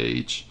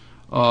pH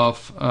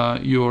of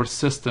your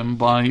system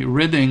by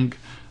ridding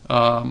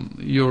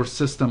your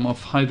system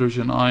of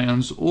hydrogen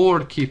ions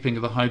or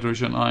keeping the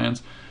hydrogen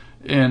ions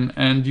in.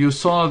 And you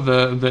saw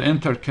the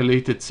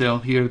intercalated cell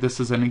here. This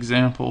is an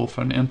example of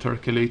an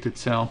intercalated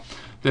cell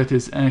that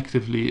is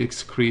actively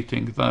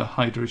excreting the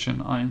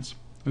hydrogen ions.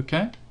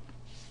 Okay?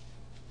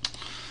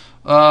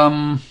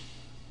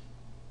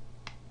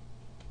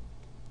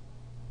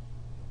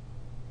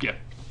 Yeah.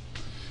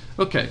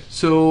 Okay,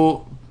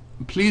 so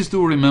please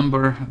do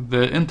remember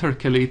the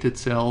intercalated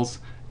cells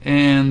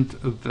and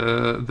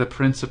the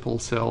principal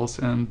cells,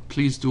 and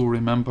please do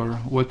remember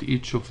what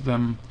each of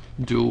them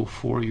do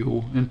for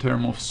you in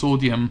terms of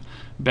sodium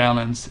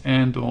balance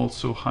and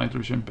also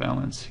hydrogen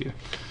balance here.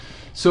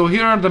 So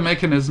here are the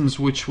mechanisms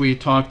which we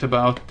talked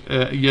about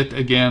yet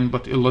again,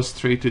 but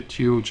illustrated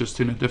to you just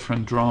in a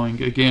different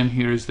drawing. Again,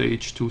 here is the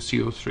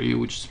H2CO3,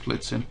 which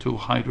splits into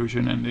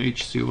hydrogen and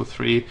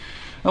HCO3.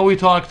 And we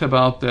talked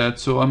about that,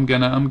 so I'm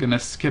gonna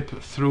skip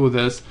through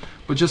this,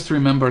 but just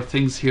remember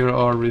things here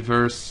are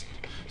reversed.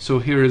 So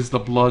here is the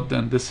blood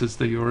and this is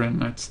the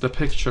urine. It's the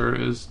picture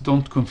is,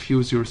 don't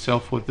confuse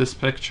yourself with this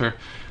picture.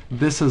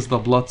 This is the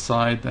blood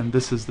side and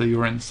this is the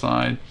urine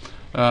side,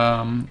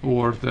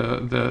 or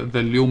the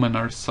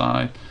luminar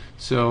side.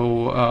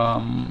 So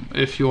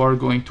if you are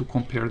going to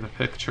compare the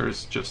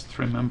pictures, just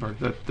remember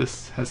that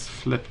this has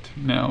flipped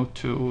now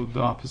to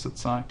the opposite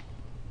side.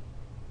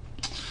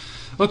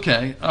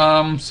 Okay,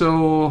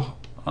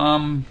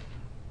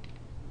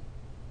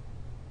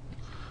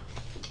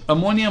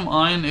 ammonium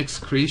ion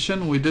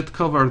excretion, we did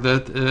cover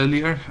that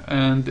earlier,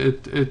 and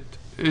it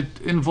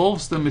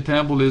involves the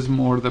metabolism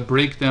or the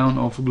breakdown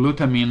of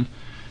glutamine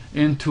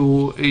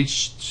into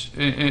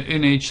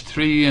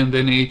NH3, and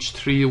then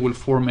NH3 will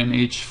form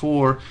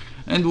NH4,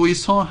 and we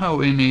saw how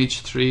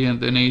NH3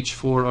 and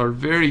NH4 are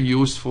very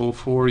useful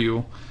for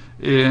you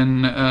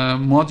in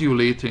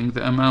modulating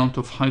the amount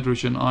of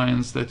hydrogen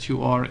ions that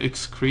you are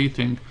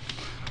excreting.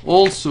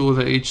 Also,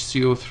 the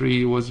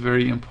HCO3 was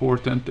very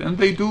important, and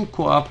they do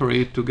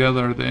cooperate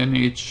together, the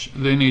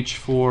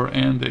NH4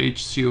 and the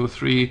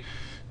HCO3,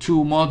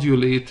 to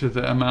modulate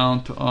the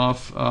amount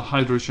of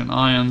hydrogen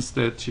ions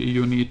that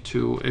you need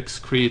to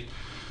excrete.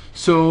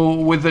 So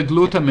with the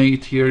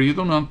glutamate here, you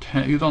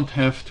don't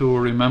have to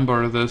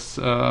remember this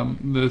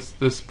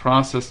this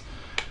process,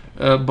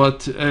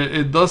 but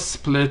it does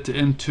split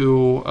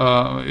into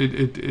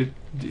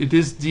it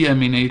is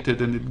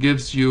deaminated, and it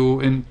gives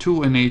you two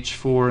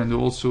NH4 and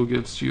also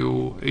gives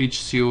you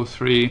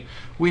HCO3.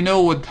 We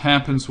know what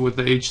happens with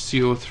the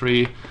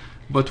HCO3,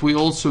 but we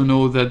also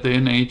know that the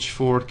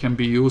NH4 can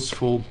be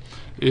useful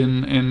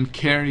in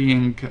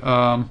carrying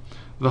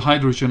the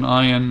hydrogen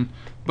ion,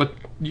 but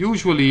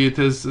usually it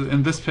is,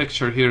 in this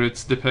picture here,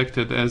 it's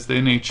depicted as the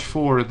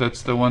NH4,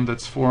 that's the one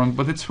that's formed,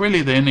 but it's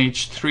really the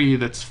NH3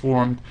 that's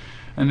formed,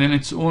 and then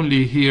it's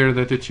only here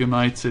that it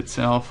unites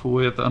itself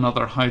with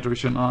another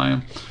hydrogen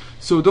ion.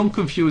 So don't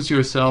confuse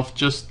yourself,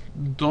 just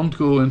don't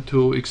go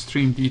into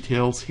extreme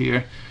details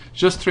here.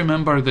 Just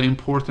remember the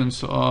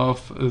importance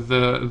of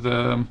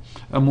the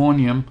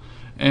ammonium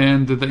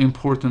and the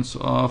importance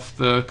of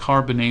the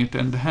carbonate,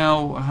 and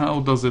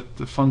how does it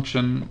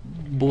function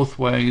both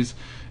ways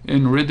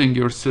in ridding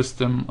your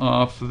system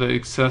of the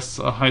excess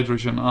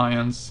hydrogen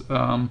ions,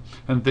 and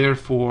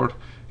therefore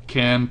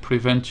can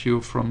prevent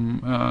you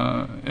from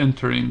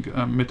entering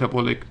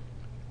metabolic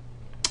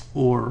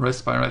or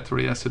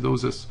respiratory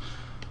acidosis.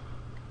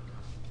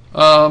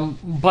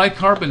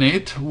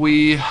 Bicarbonate,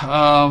 we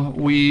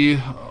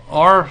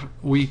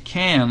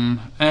can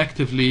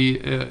actively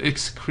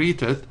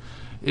excrete it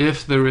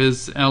if there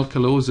is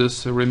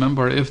alkalosis.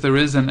 Remember, if there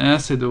is an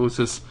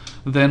acidosis,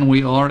 then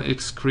we are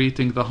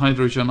excreting the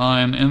hydrogen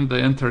ion in the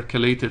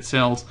intercalated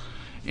cells.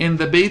 In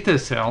the beta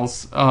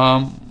cells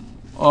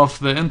of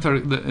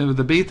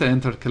the beta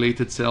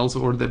intercalated cells,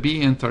 or the B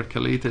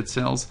intercalated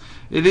cells,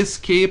 it is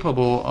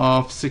capable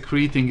of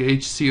secreting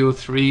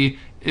HCO3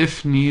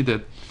 if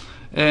needed.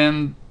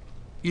 And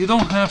you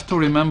don't have to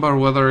remember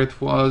whether it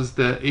was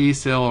the A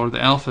cell or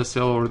the alpha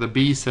cell or the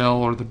B cell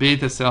or the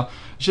beta cell.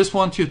 I just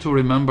want you to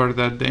remember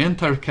that the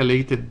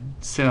intercalated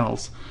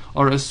cells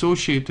are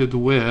associated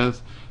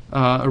with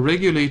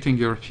regulating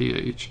your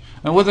pH,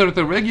 and whether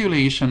the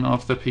regulation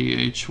of the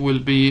pH will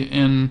be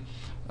in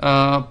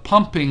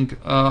pumping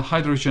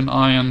hydrogen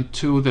ion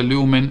to the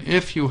lumen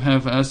if you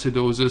have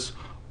acidosis,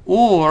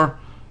 or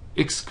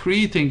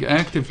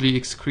actively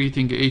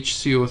excreting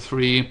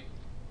HCO3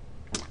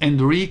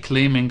 and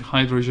reclaiming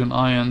hydrogen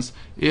ions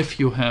if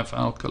you have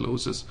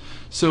alkalosis.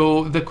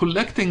 So the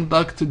collecting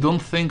duct,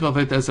 don't think of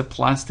it as a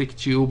plastic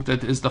tube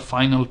that is the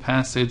final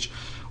passage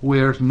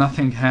where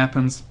nothing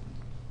happens.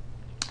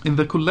 In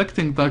the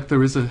collecting duct,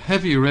 there is a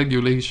heavy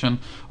regulation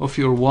of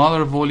your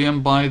water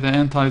volume by the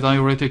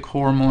antidiuretic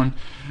hormone,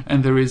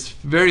 and there is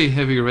very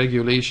heavy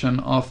regulation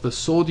of the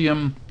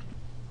sodium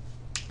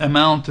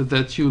amount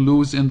that you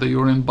lose in the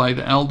urine by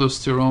the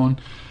aldosterone,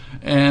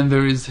 and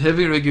there is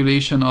heavy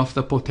regulation of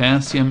the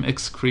potassium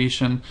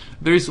excretion.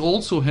 There is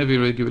also heavy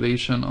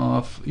regulation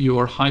of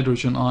your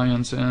hydrogen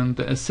ions and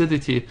the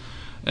acidity.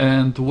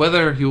 And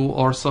whether you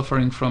are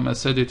suffering from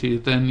acidity,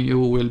 then you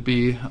will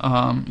be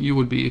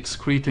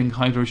excreting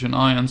hydrogen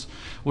ions.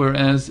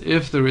 Whereas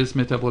if there is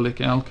metabolic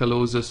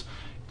alkalosis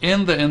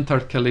in the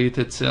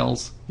intercalated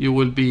cells, you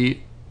will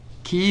be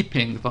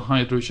keeping the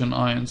hydrogen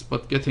ions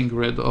but getting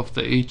rid of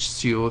the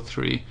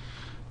HCO3.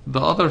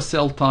 The other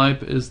cell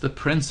type is the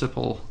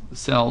principal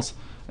cells,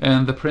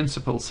 and the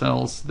principal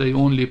cells, they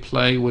only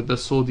play with the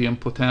sodium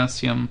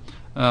potassium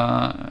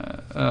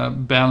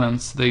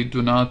balance. They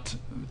do not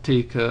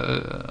take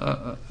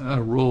a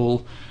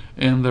role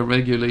in the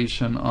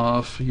regulation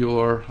of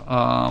your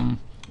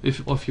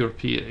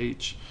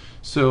pH.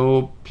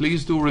 So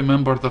please do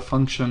remember the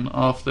function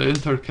of the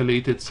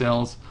intercalated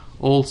cells,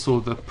 also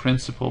the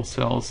principal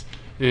cells,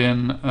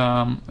 in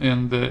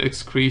the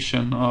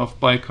excretion of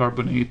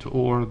bicarbonate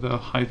or the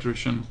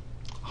hydrogen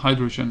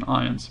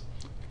ions.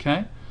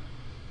 Okay,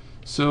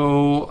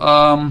 so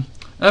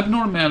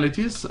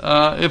abnormalities,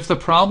 if the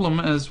problem,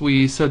 as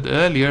we said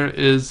earlier,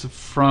 is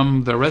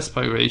from the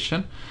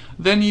respiration,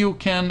 then you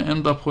can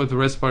end up with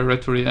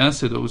respiratory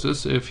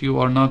acidosis if you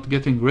are not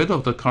getting rid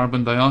of the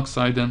carbon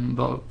dioxide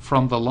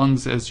from the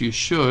lungs as you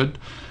should.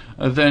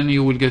 Then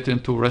you will get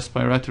into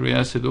respiratory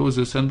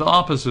acidosis. And the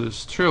opposite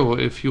is true.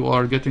 If you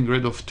are getting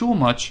rid of too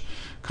much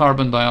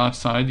carbon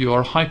dioxide, you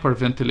are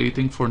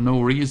hyperventilating for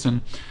no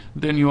reason,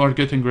 then you are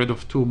getting rid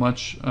of too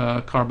much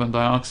carbon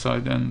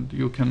dioxide, and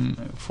you can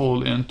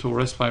fall into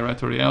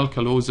respiratory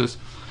alkalosis.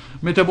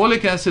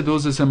 Metabolic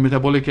acidosis and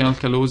metabolic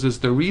alkalosis,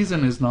 the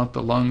reason is not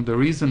the lung, the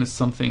reason is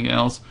something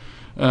else.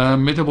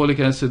 Metabolic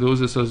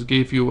acidosis, as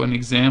gave you an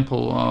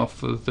example of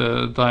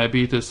the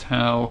diabetes,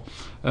 how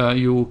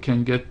you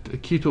can get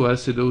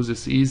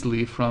ketoacidosis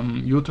easily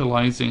from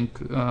utilizing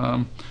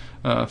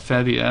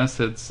fatty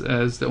acids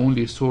as the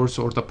only source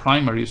or the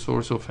primary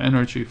source of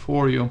energy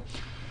for you.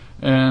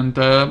 And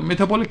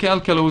metabolic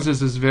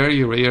alkalosis is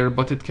very rare,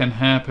 but it can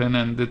happen,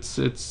 and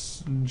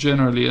it's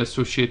generally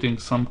associating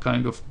some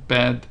kind of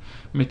bad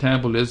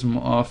metabolism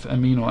of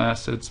amino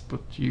acids,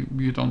 but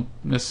you don't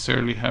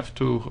necessarily have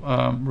to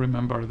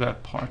remember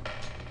that part.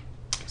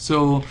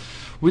 So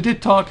we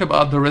did talk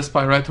about the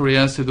respiratory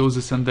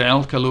acidosis and the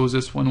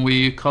alkalosis when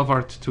we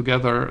covered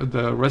together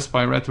the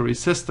respiratory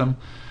system,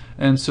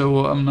 and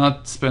so I'm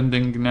not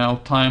spending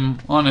now time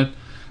on it.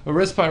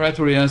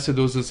 Respiratory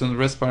acidosis and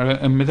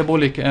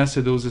metabolic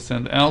acidosis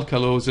and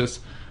alkalosis,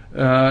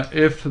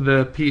 if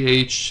the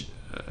pH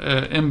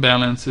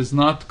imbalance is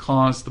not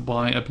caused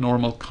by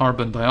abnormal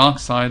carbon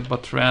dioxide,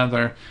 but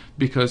rather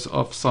because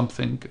of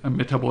something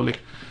metabolic.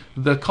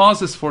 The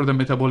causes for the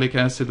metabolic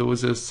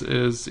acidosis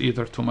is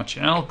either too much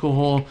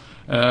alcohol,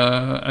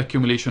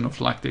 accumulation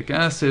of lactic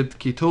acid,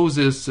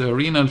 ketosis,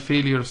 renal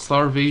failure,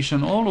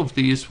 starvation. All of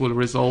these will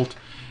result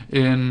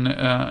in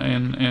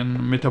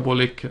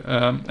metabolic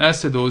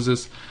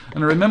acidosis.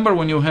 And remember,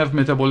 when you have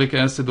metabolic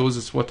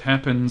acidosis, what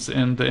happens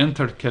in the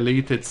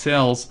intercalated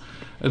cells,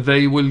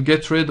 they will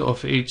get rid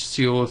of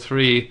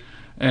HCO3,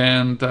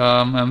 and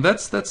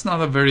that's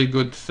not a very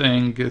good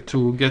thing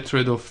to get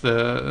rid of the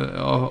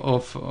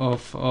of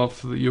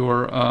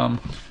your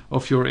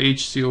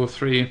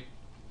HCO3.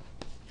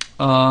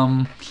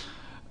 Um,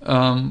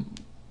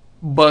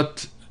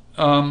 but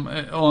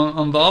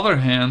on the other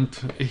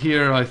hand,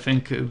 here I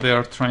think they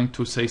are trying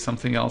to say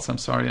something else. I'm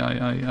sorry,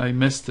 I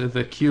missed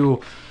the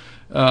cue.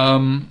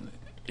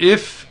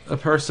 If a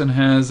person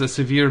has a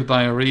severe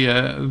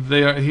diarrhea,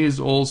 he's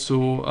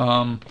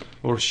also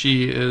or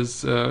she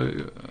is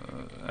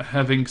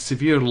having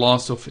severe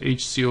loss of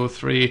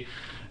HCO3,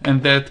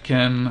 and that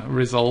can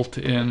result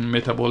in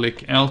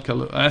metabolic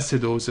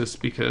acidosis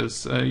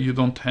because you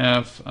don't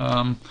have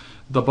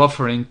the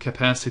buffering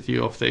capacity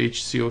of the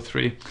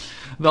HCO3.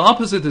 The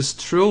opposite is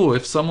true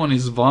if someone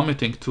is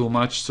vomiting too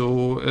much,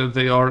 so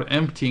they are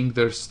emptying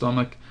their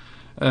stomach,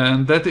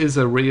 and that is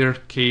a rare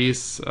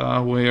case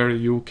where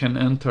you can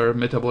enter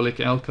metabolic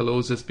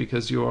alkalosis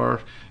because you are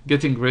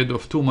getting rid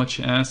of too much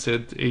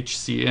acid,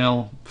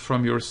 HCl,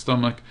 from your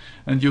stomach,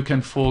 and you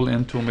can fall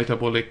into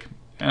metabolic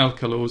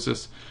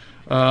alkalosis.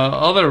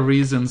 Other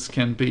reasons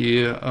can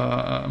be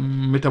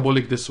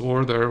metabolic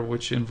disorder,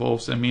 which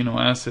involves amino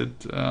acid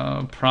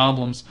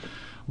problems.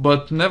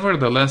 But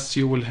nevertheless,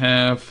 you will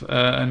have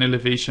an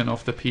elevation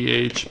of the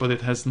pH, but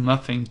it has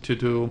nothing to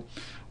do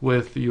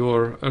with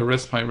your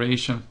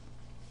respiration.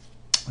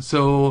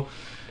 So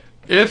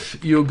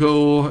if you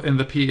go in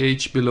the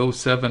pH below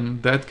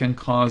 7, that can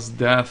cause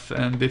death.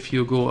 And if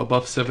you go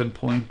above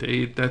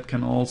 7.8, that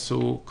can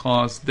also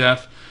cause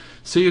death.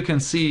 So you can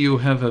see you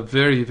have a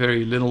very,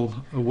 very little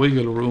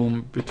wiggle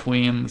room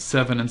between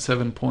 7 and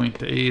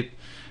 7.8.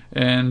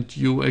 And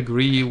you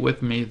agree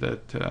with me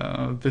that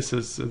this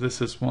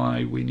is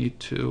why we need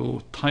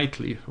to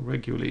tightly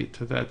regulate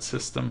that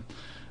system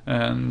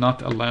and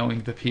not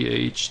allowing the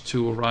pH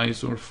to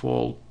rise or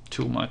fall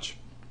too much.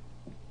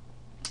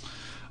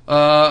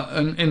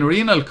 In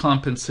renal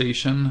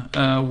compensation,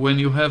 when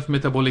you have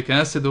metabolic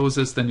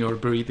acidosis, then you're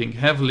breathing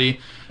heavily.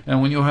 And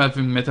when you're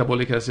having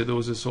metabolic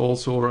acidosis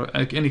also, or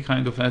any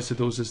kind of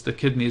acidosis, the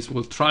kidneys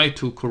will try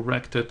to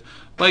correct it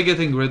by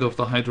getting rid of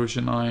the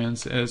hydrogen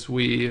ions, as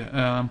we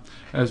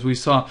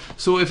saw.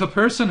 So if a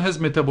person has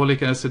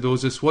metabolic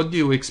acidosis, what do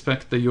you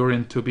expect the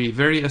urine to be?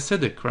 Very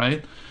acidic,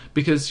 right?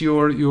 Because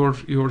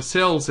your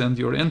cells and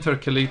your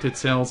intercalated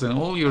cells and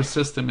all your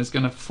system is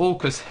going to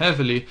focus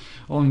heavily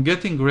on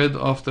getting rid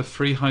of the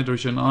free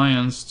hydrogen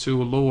ions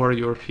to lower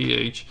your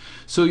pH.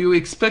 So you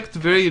expect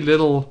very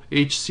little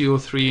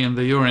HCO3 in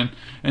the urine,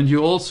 and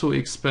you also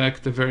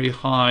expect a very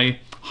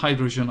high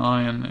hydrogen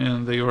ion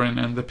in the urine,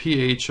 and the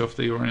pH of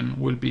the urine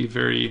will be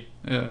very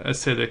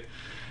acidic.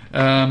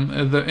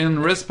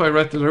 In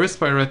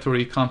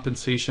respiratory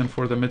compensation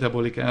for the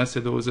metabolic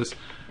acidosis,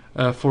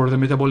 for the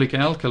metabolic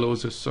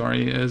alkalosis,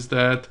 is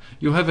that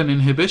you have an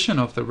inhibition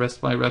of the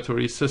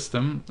respiratory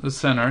system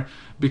center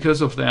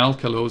because of the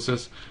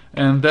alkalosis,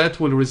 and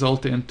that will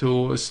result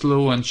into a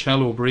slow and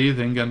shallow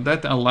breathing, and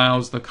that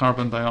allows the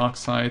carbon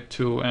dioxide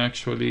to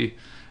actually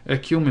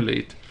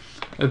accumulate.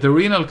 The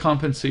renal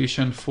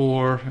compensation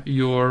for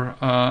your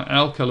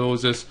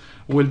alkalosis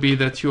will be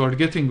that you are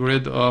getting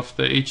rid of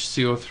the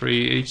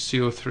HCO3.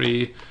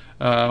 HCO3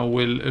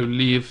 will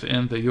leave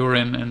in the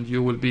urine, and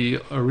you will be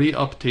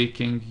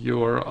reuptaking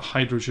your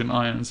hydrogen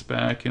ions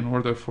back in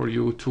order for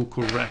you to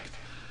correct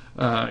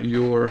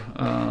your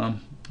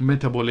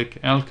metabolic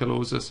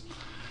alkalosis.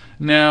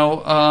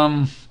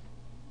 Now,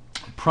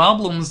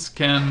 problems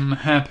can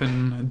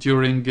happen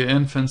during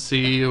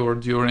infancy or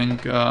during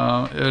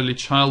early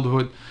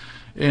childhood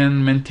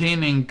in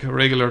maintaining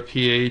regular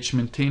pH,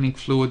 maintaining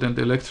fluid and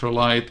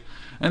electrolyte.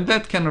 And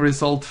that can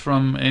result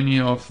from any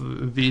of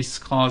these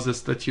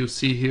causes that you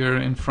see here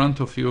in front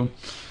of you.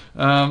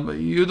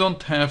 You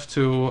don't have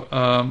to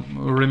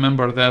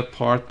remember that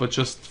part, but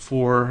just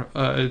for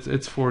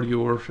it's for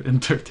your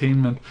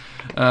entertainment.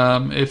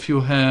 If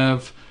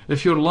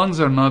your lungs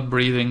are not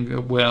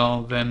breathing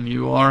well, then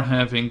you are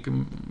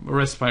having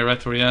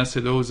respiratory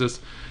acidosis.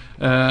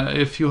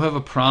 If you have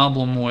a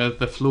problem with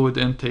the fluid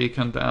intake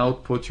and the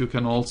output, you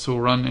can also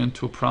run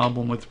into a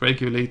problem with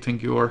regulating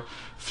your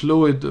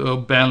fluid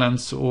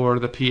balance or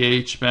the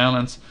pH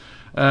balance.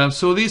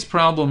 So these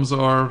problems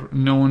are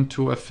known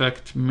to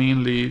affect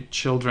mainly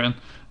children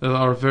that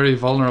are very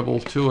vulnerable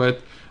to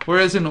it.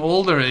 Whereas in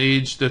older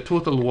age, the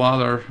total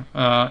water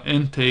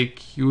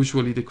intake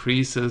usually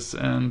decreases,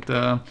 and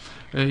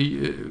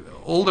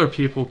older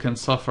people can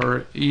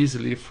suffer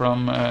easily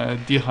from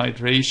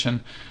dehydration.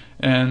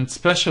 And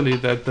especially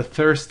that the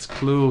thirst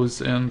clues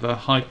in the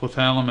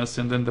hypothalamus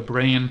and in the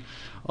brain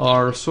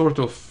are sort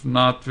of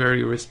not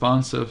very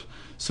responsive.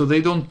 So they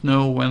don't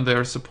know when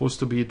they're supposed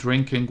to be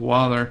drinking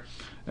water,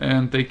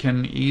 and they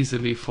can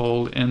easily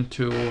fall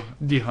into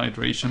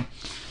dehydration.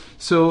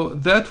 So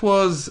that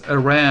was a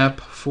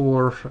wrap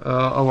for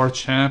our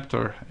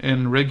chapter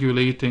in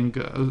regulating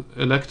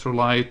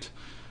electrolyte,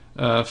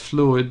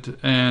 fluid,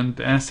 and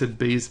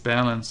acid-base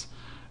balance.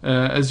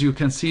 As you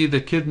can see,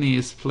 the kidney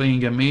is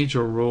playing a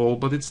major role,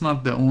 but it's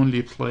not the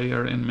only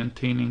player in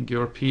maintaining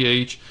your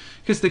pH,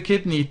 because the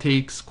kidney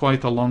takes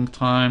quite a long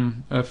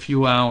time, a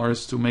few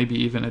hours to maybe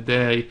even a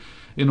day,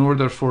 in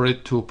order for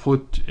it to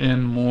put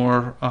in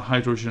more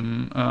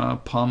hydrogen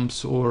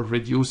pumps, or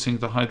reducing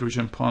the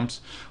hydrogen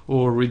pumps,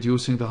 or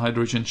reducing the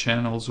hydrogen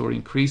channels, or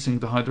increasing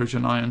the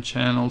hydrogen ion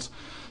channels.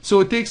 So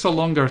it takes a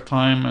longer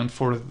time, and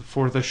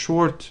for the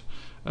short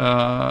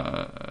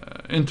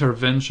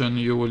intervention,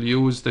 you will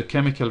use the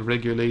chemical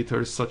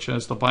regulators such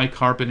as the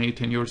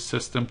bicarbonate in your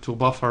system to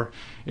buffer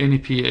any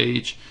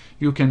pH.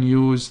 You can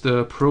use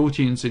the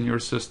proteins in your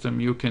system,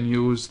 you can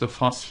use the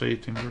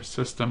phosphate in your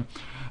system,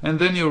 and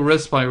then your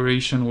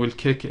respiration will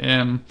kick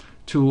in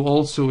to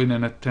also in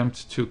an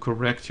attempt to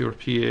correct your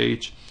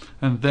pH.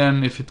 And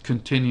then if it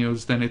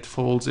continues, then it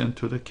falls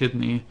into the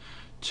kidney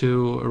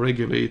to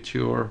regulate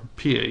your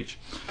pH.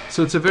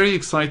 So it's a very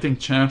exciting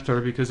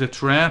chapter because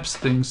it wraps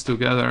things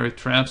together.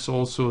 It wraps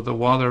also the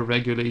water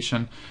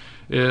regulation.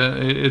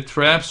 It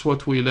wraps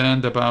what we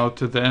learned about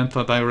the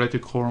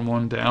antidiuretic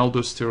hormone, the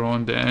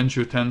aldosterone, the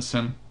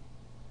angiotensin.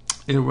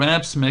 It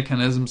wraps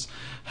mechanisms,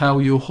 how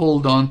you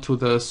hold on to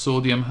the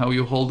sodium, how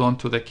you hold on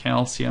to the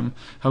calcium,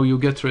 how you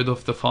get rid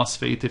of the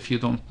phosphate if you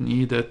don't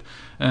need it,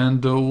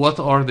 and what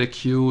are the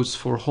cues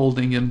for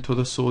holding into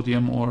the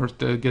sodium or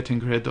getting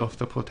rid of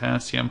the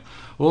potassium.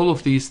 All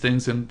of these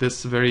things in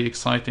this very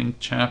exciting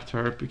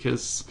chapter,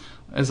 because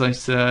as I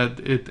said,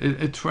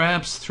 it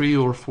wraps 3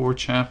 or 4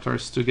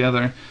 chapters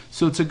together.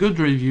 So it's a good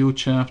review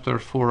chapter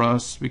for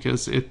us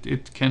because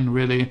it can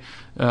really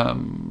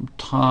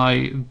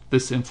tie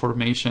this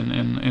information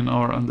in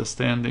our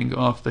understanding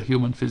of the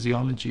human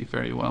physiology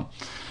very well.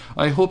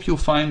 I hope you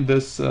find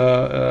this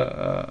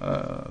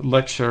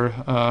lecture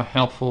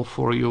helpful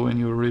for you in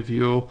your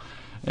review,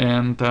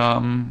 and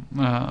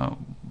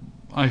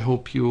I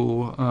hope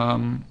you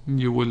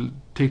will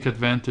take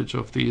advantage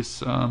of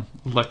these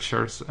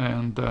lectures,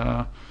 and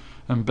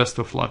best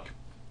of luck.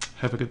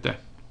 Have a good day.